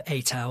himself for about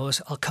 8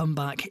 hours. I'll come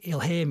back. He'll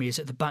hear me. He's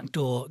at the back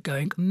door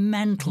going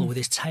mental with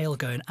his tail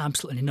going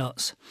absolutely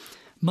nuts.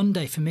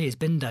 Monday for me is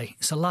bin day.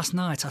 So last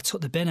night I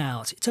took the bin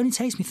out. It only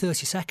takes me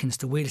 30 seconds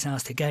to wheel it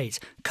out the gate.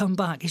 Come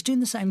back, he's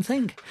doing the same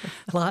thing.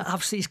 Like,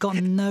 absolutely, he's got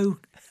no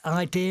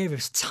idea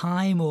of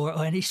time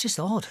and it's just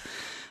odd.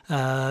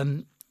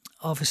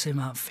 Obviously,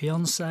 my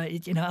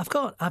fiance. I've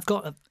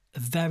got a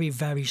very,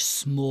 very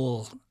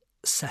small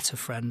set of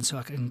friends who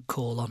I can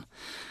call on,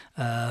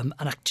 and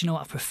do you know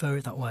what? I prefer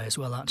it that way as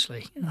well.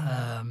 Actually,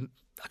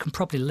 I can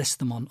probably list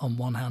them on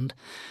one hand,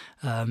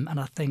 and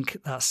I think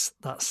that's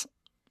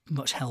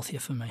much healthier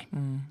for me,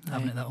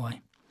 having it that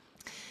way.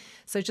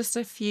 So just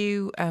a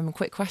few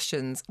quick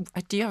questions.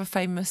 Do you have a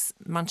famous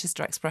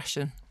Manchester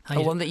expression,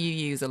 or one that you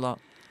use a lot?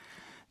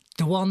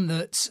 The one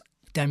that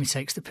Demi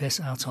takes the piss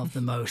out of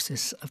the most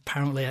is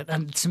apparently,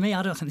 and to me,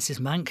 I don't think this is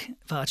Manc,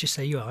 but I just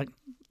say, you're right.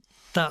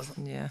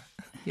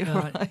 You're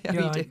right.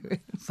 You're right.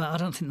 But I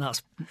don't think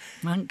that's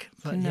Manc.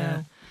 But no.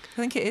 yeah. I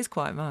think it is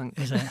quite Manc.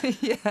 Is it?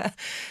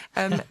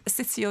 Yeah.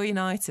 City or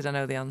United? I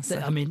know the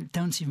answer. I mean,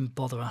 don't even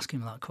bother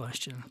asking me that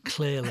question.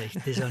 Clearly,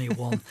 there's only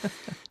one.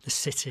 The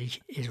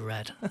City is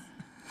red.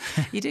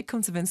 You did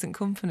come to Vincent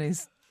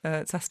Company's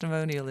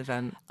testimonial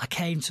event. I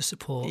came to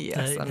support.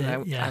 Yes, I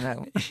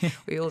know.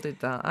 We all did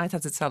that. I'd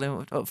had to tell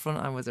him up front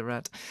I was a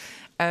red.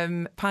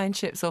 Pie and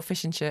chips or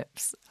fish and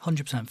chips?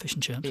 100% fish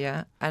and chips.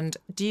 Yeah. And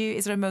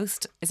is there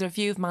a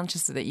view of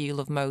Manchester that you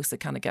love most that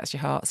kind of gets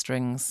your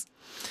heartstrings?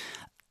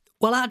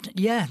 Well,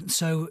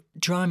 so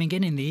driving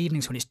in the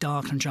evenings when it's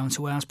dark and I'm driving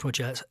to warehouse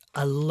projects,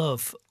 I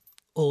love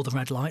all the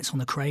red lights on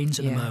the cranes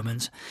at the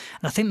moment.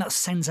 And I think that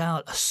sends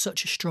out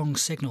such a strong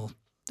signal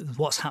of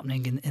what's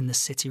happening in the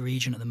city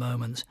region at the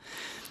moment.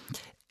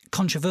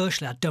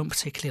 Controversially, I don't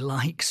particularly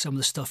like some of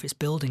the stuff it's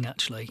building,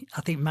 actually.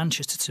 I think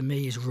Manchester, to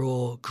me, is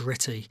raw,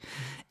 gritty,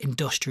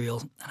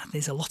 industrial. And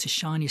there's a lot of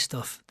shiny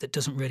stuff that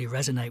doesn't really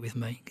resonate with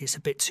me. It's a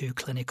bit too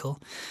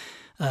clinical.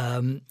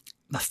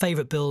 My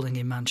favourite building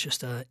in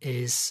Manchester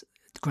is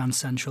the Grand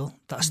Central.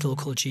 That's still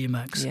called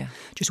GMX. Yeah.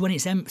 Just when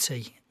it's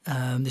empty,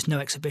 there's no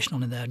exhibition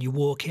on in there, and you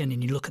walk in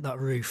and you look at that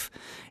roof,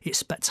 it's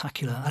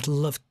spectacular. I'd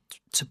love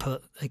to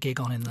put a gig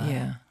on in there.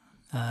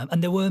 Yeah.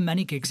 And there were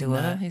many gigs in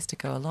there. I used to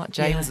go a lot.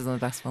 James was one of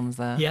the best ones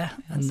there. Yeah,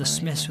 and the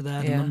Smiths were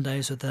there, the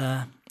Mondays were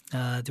there.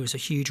 There was a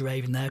huge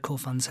rave in there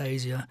called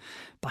Fantasia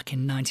back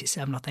in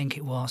 97, I think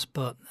it was.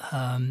 But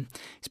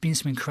it's been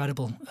some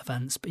incredible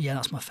events. But yeah,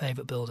 that's my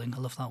favourite building. I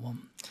love that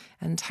one.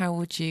 And how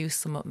would you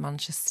sum up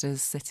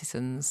Manchester's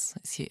citizens,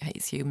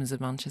 its humans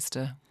of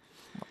Manchester?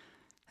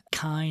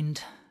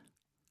 Kind,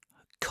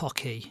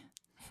 cocky,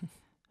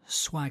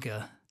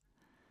 swagger,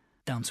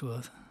 down to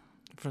earth.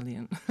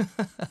 Brilliant.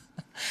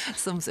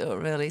 Sums it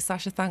up, really.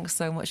 Sacha, thanks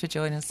so much for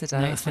joining us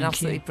today. It's been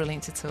absolutely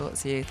brilliant to talk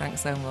to you.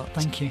 Thanks so much.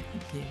 Thank you.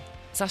 Thank you.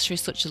 Sacha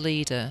is such a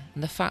leader,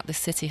 and the fact this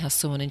city has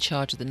someone in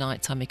charge of the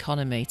nighttime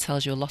economy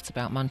tells you a lot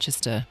about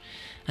Manchester,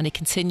 and he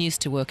continues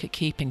to work at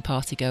keeping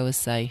partygoers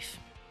safe.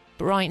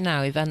 But right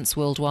now, events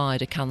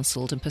worldwide are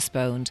cancelled and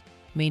postponed,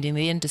 meaning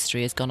the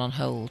industry has gone on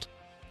hold.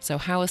 So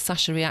how has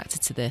Sacha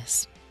reacted to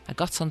this? I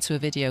got onto a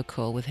video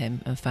call with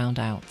him and found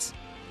out.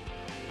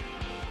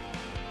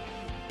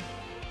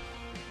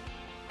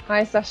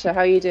 Hi Sacha,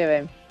 how are you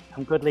doing?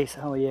 I'm good,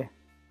 Lisa. How are you?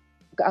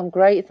 I'm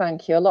great,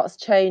 thank you. A lot's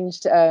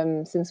changed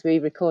since we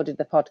recorded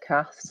the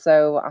podcast,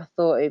 so I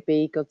thought it'd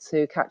be good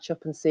to catch up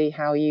and see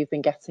how you've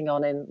been getting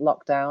on in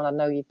lockdown. I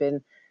know you've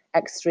been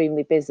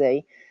extremely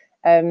busy.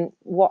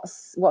 What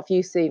have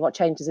you seen? What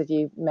changes have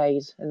you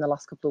made in the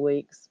last couple of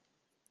weeks?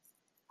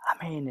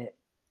 I mean,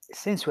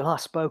 since we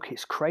last spoke,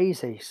 it's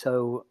crazy.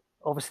 So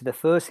obviously the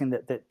first thing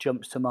that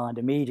jumps to mind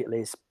immediately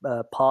is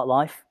Part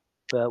Life.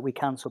 We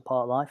cancelled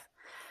Part Life,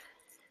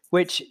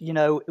 which,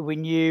 we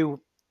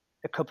knew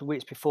a couple of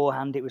weeks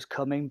beforehand it was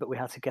coming, but we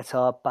had to get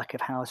our back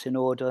of house in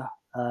order,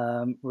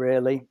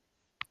 really.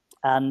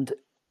 And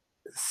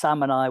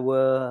Sam and I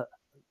were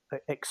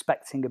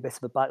expecting a bit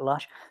of a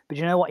backlash. But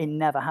you know what? It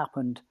never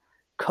happened.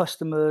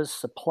 Customers,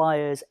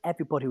 suppliers,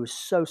 everybody was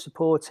so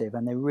supportive,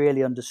 and they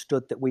really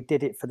understood that we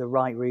did it for the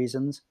right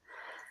reasons.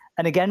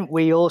 And again,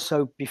 we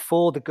also,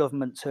 before the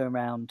government turned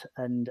around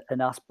and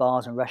asked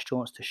bars and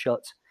restaurants to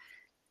shut,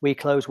 we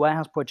closed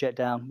Warehouse Project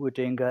down. We were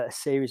doing a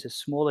series of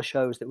smaller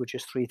shows that were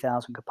just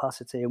 3,000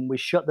 capacity, and we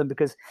shut them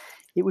because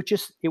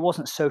it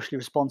wasn't socially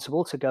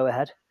responsible to go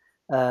ahead.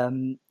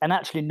 And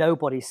actually,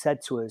 nobody said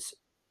to us,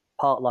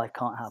 Part Life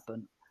can't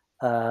happen.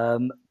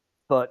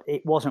 But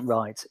it wasn't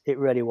right. It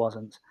really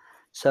wasn't.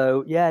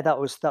 So yeah, that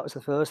was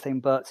the first thing.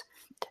 But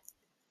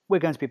we're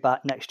going to be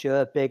back next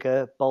year,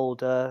 bigger,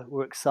 bolder.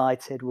 We're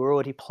excited. We're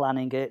already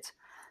planning it.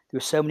 There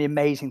are so many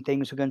amazing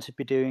things we're going to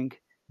be doing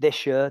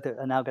this year that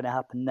are now going to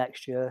happen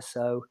next year.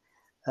 So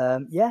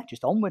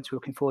just onwards. We're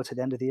looking forward to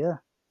the end of the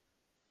year.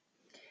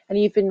 And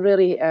you've been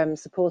really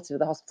supportive of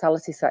the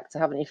hospitality sector,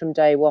 haven't you, from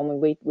day one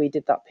when we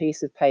did that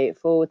piece of Pay It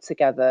Forward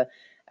together.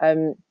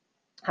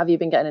 Have you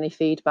been getting any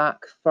feedback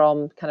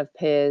from kind of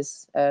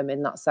peers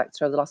in that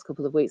sector over the last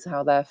couple of weeks of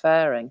how they're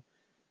faring?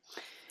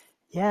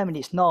 Yeah, I mean,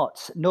 it's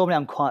not. Normally,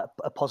 I'm quite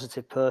a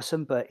positive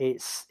person, but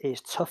it's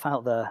tough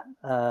out there.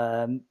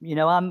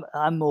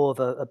 I'm more of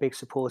a big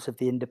supporter of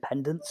the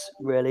independents,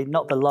 really,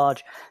 not the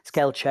large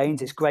scale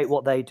chains. It's great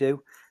what they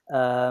do,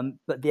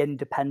 but the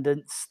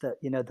independents, that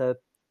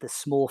the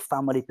small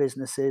family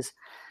businesses,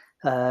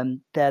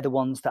 they're the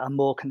ones that I'm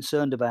more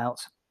concerned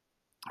about.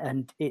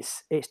 And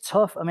it's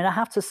tough. I mean, I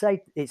have to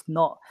say, it's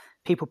not.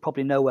 People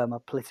probably know where my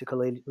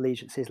political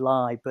allegiances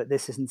lie, but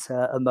this isn't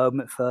a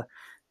moment for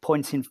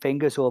pointing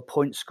fingers or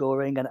point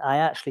scoring. And I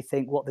actually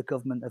think what the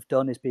government have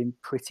done has been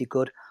pretty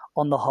good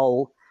on the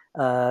whole,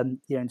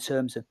 in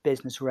terms of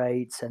business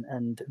rates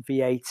and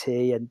VAT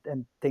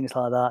and things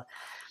like that.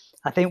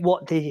 I think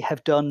what they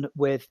have done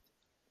with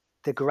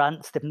the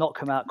grants, they've not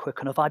come out quick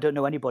enough. I don't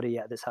know anybody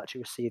yet that's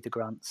actually received the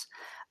grants.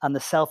 And the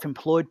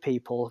self-employed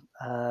people,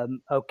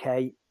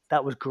 okay,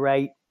 that was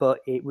great, but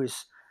it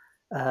was,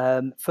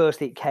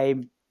 firstly, it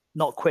came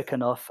not quick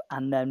enough,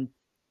 and then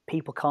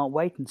people can't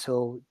wait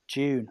until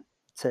June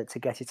to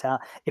get it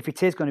out, if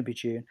it is going to be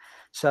June.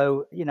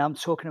 So, I'm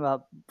talking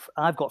about,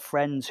 I've got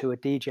friends who are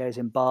DJs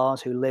in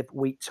bars who live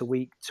week to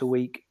week to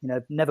week,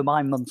 never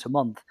mind month to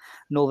month,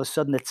 and all of a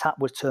sudden the tap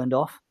was turned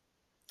off.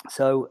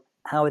 So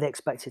how are they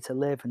expected to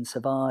live and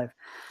survive?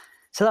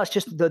 So that's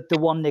just the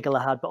one niggle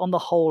I had. But on the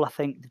whole, I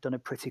think they've done a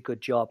pretty good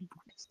job.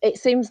 It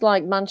seems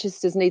like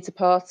Manchester's need to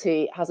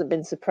party hasn't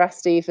been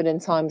suppressed even in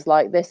times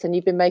like this, and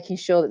you've been making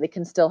sure that they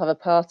can still have a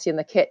party in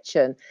the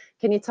kitchen.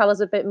 Can you tell us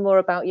a bit more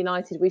about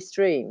United We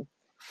Stream?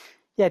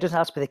 Yeah, it doesn't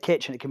have to be the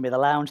kitchen. It can be the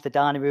lounge, the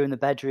dining room, the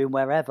bedroom,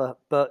 wherever.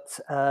 But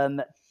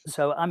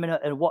so I'm in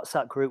a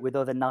WhatsApp group with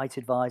other night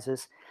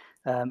advisors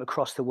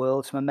across the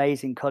world, some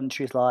amazing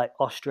countries like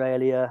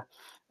Australia,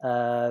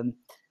 New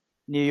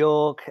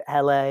York,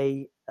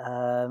 LA,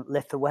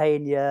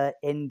 Lithuania,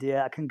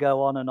 India. I can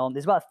go on and on.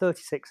 There's about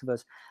 36 of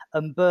us.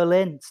 And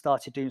Berlin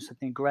started doing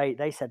something great.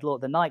 They said,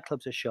 look, the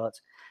nightclubs are shut.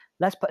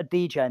 Let's put a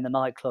DJ in the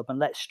nightclub and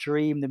let's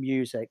stream the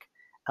music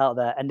out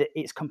there. And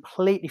it's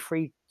completely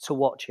free to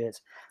watch it.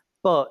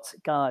 But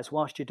guys,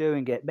 whilst you're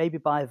doing it, maybe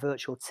buy a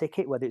virtual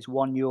ticket, whether it's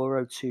 €1,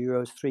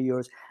 €2, €3,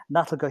 and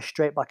that'll go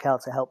straight back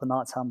out to help the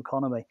nighttime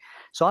economy.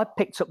 So I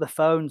picked up the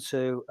phone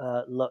to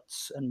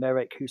Lutz and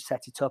Merrick, who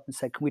set it up, and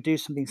said, can we do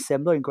something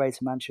similar in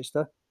Greater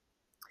Manchester?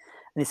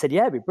 And he said,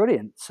 yeah, it'd be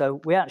brilliant. So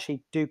we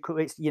actually do,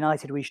 it's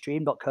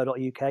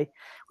unitedwestream.co.uk.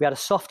 We had a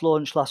soft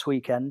launch last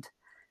weekend.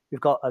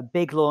 We've got a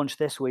big launch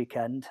this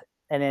weekend.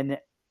 And then,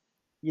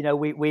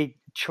 we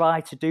try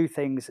to do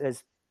things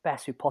as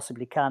best we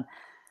possibly can.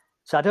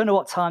 So I don't know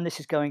what time this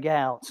is going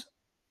out.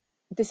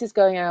 This is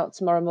going out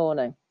tomorrow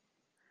morning.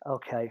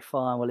 Okay,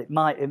 fine. Well, it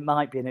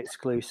might be an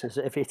exclusive.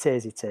 If it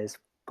is, it is.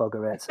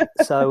 Bugger it.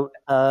 So,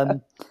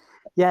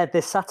 yeah,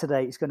 this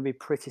Saturday is going to be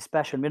pretty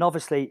special. I mean,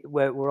 obviously,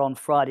 we're on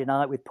Friday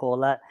night with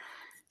Paulette.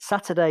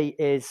 Saturday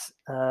is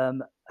a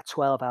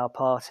 12-hour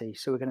party.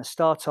 So we're going to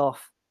start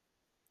off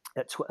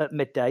at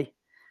midday,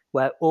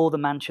 where all the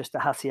Manchester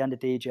Hacienda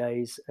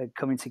DJs are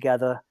coming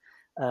together.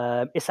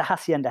 It's a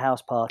Hacienda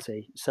house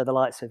party. So the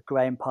likes of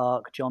Graham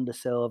Park, John Da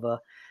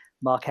Silva,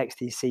 Mark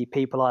XTC,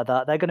 people like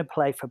that, they're going to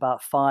play for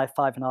about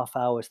 5.5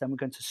 hours. Then we're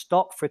going to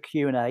stop for a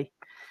Q&A,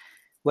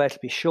 where it'll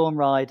be Sean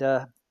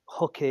Ryder,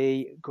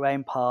 Hooky,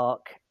 Graham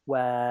Park,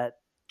 where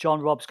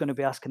John Robb's going to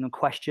be asking them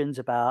questions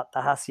about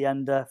the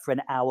Hacienda for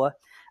an hour.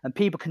 And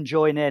people can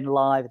join in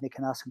live and they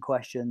can ask them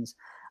questions.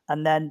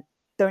 And then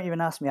don't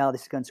even ask me how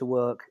this is going to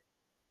work,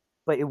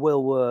 but it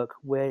will work.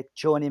 We're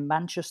joining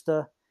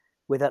Manchester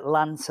with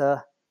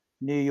Atlanta,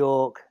 New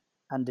York,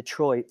 and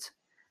Detroit.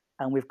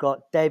 And we've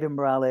got David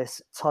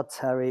Morales, Todd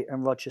Terry,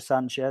 and Roger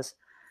Sanchez.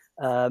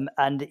 And,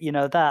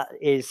 that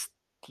is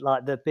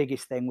like the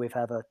biggest thing we've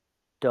ever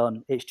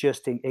done. It's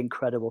just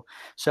incredible.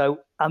 So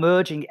I'm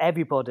urging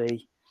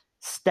everybody,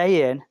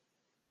 stay in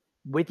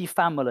with your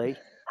family,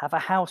 have a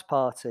house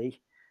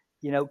party,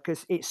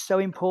 because it's so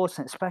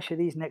important, especially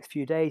these next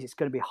few days. It's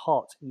going to be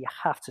hot. You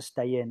have to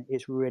stay in.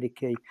 It's really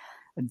key.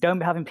 And don't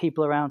be having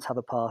people around to have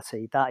a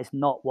party. That is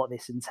not what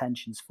this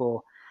intention's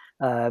for.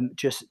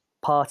 Just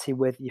party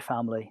with your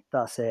family.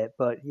 That's it.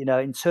 But,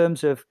 in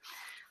terms of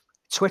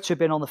Twitter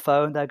being on the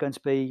phone, they're going to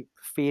be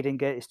feeding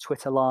it. It's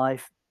Twitter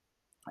Live.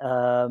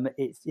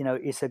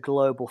 It's a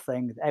global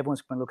thing.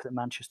 Everyone's going to look at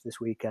Manchester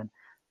this weekend.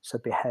 So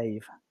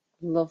behave.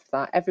 Love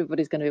that.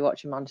 Everybody's going to be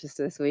watching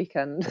Manchester this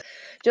weekend.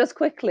 Just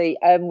quickly,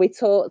 we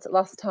talked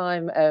last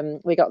time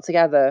we got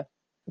together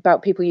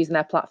about people using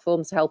their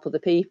platforms to help other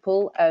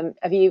people.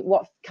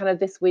 What kind of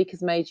this week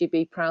has made you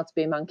be proud to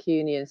be a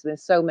Mancunian? There's been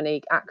so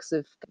many acts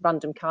of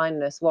random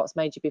kindness. What's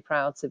made you be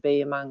proud to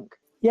be a Manc?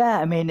 Yeah,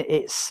 I mean,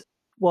 it's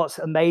what's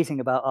amazing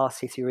about our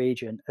city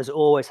region, as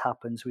always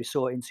happens. We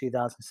saw it in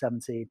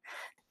 2017.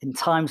 In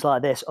times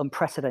like this,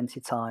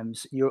 unprecedented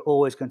times, you're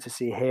always going to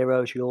see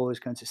heroes. You're always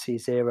going to see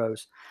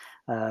zeros.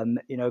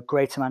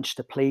 Greater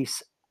Manchester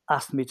Police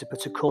asked me to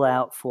put a call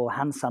out for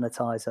hand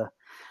sanitizer.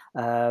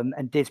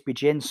 And Disby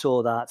Gin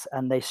saw that,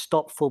 and they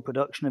stopped full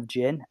production of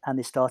gin, and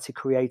they started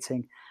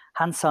creating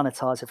hand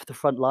sanitizer for the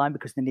front line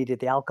because they needed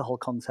the alcohol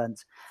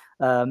content.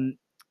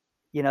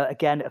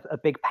 Again, a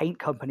big paint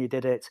company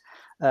did it.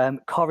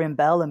 Corinne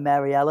Bell and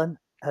Mary Ellen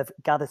have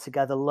gathered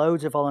together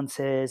loads of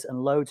volunteers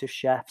and loads of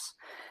chefs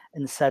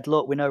and said,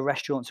 look, we know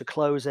restaurants are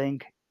closing.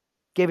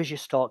 Give us your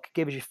stock,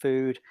 give us your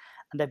food.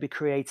 And they'd be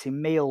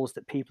creating meals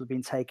that people have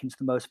been taking to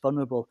the most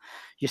vulnerable.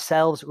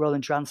 Yourselves,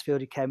 Roland Dransfield,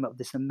 who came up with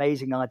this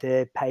amazing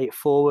idea, Pay It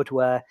Forward,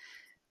 where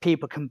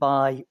people can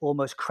buy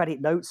almost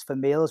credit notes for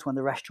meals when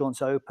the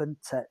restaurant's open,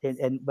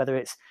 in whether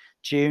it's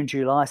June,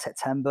 July,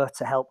 September,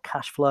 to help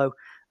cash flow.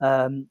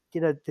 There's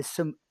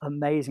some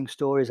amazing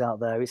stories out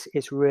there.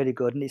 It's really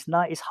good, and it's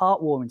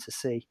heartwarming to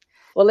see.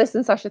 Well,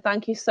 listen, Sacha,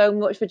 thank you so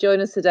much for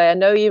joining us today. I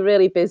know you're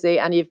really busy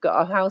and you've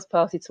got a house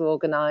party to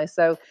organise,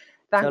 so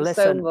thanks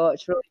so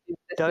much.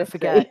 Don't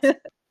forget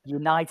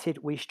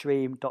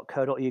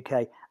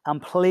unitedwestream.co.uk,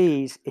 and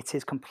please, it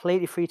is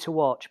completely free to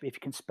watch. But if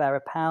you can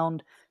spare £1,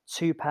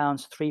 £2,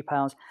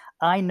 £3,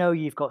 I know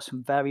you've got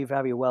some very,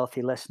 very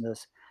wealthy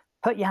listeners.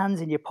 Put your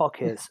hands in your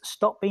pockets.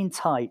 Stop being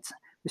tight.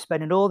 We're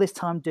spending all this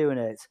time doing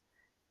it.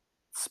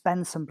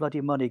 Spend some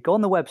bloody money. Go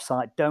on the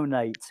website,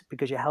 donate,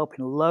 because you're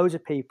helping loads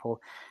of people.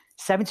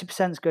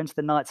 70% is going to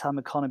the nighttime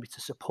economy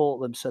to support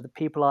them. So the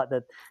people like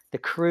the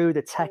crew,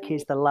 the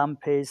techies, the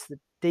lampies, the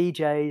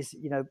DJs,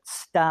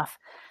 staff.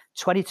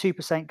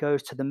 22%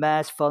 goes to the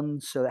mayor's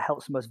fund, so it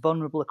helps the most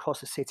vulnerable across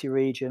the city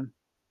region.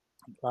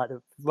 like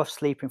the rough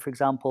sleeping, for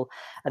example.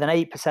 And then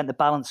 8%, the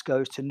balance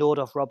goes to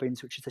Nordhoff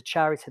Robbins, which is a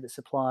charity that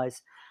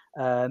supplies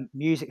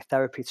music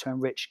therapy to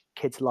enrich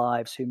kids'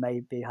 lives who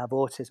maybe have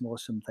autism or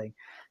something.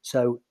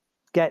 So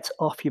get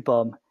off your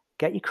bum,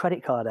 get your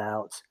credit card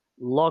out,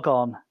 log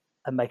on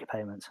and make a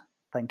payment.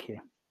 Thank you.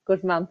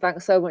 Good man.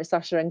 Thanks so much,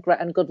 Sacha,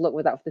 and good luck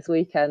with that for this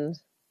weekend.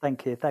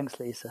 Thank you. Thanks,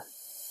 Lisa.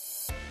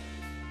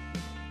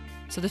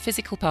 So the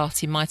physical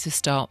party might have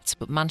stopped,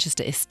 but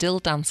Manchester is still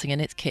dancing in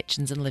its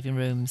kitchens and living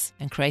rooms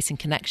and creating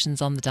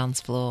connections on the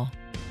dance floor.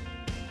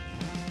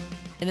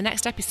 In the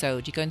next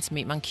episode, you're going to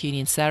meet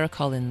Mancunian Sarah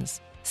Collins.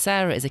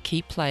 Sarah is a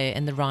key player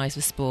in the rise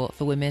of sport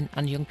for women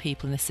and young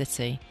people in the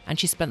city, and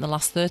she spent the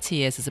last 30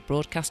 years as a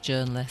broadcast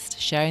journalist,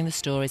 sharing the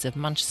stories of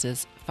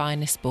Manchester's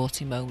finest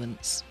sporting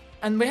moments.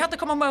 And we had the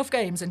Commonwealth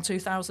Games in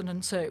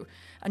 2002,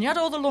 and you had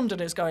all the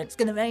Londoners going, it's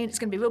going to rain, it's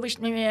going to be rubbish,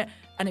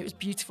 and it was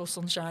beautiful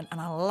sunshine, and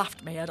I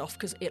laughed my head off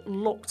because it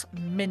looked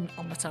mint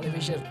on the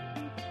television.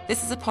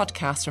 This is a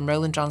podcast from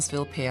Roland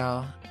Dransfield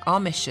PR. Our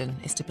mission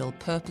is to build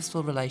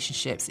purposeful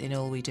relationships in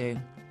all we do.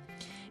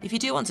 If you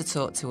do want to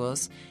talk to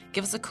us,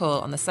 give us a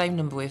call on the same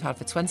number we've had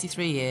for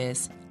 23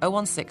 years,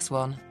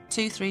 0161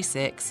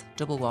 236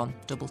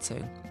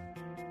 1122.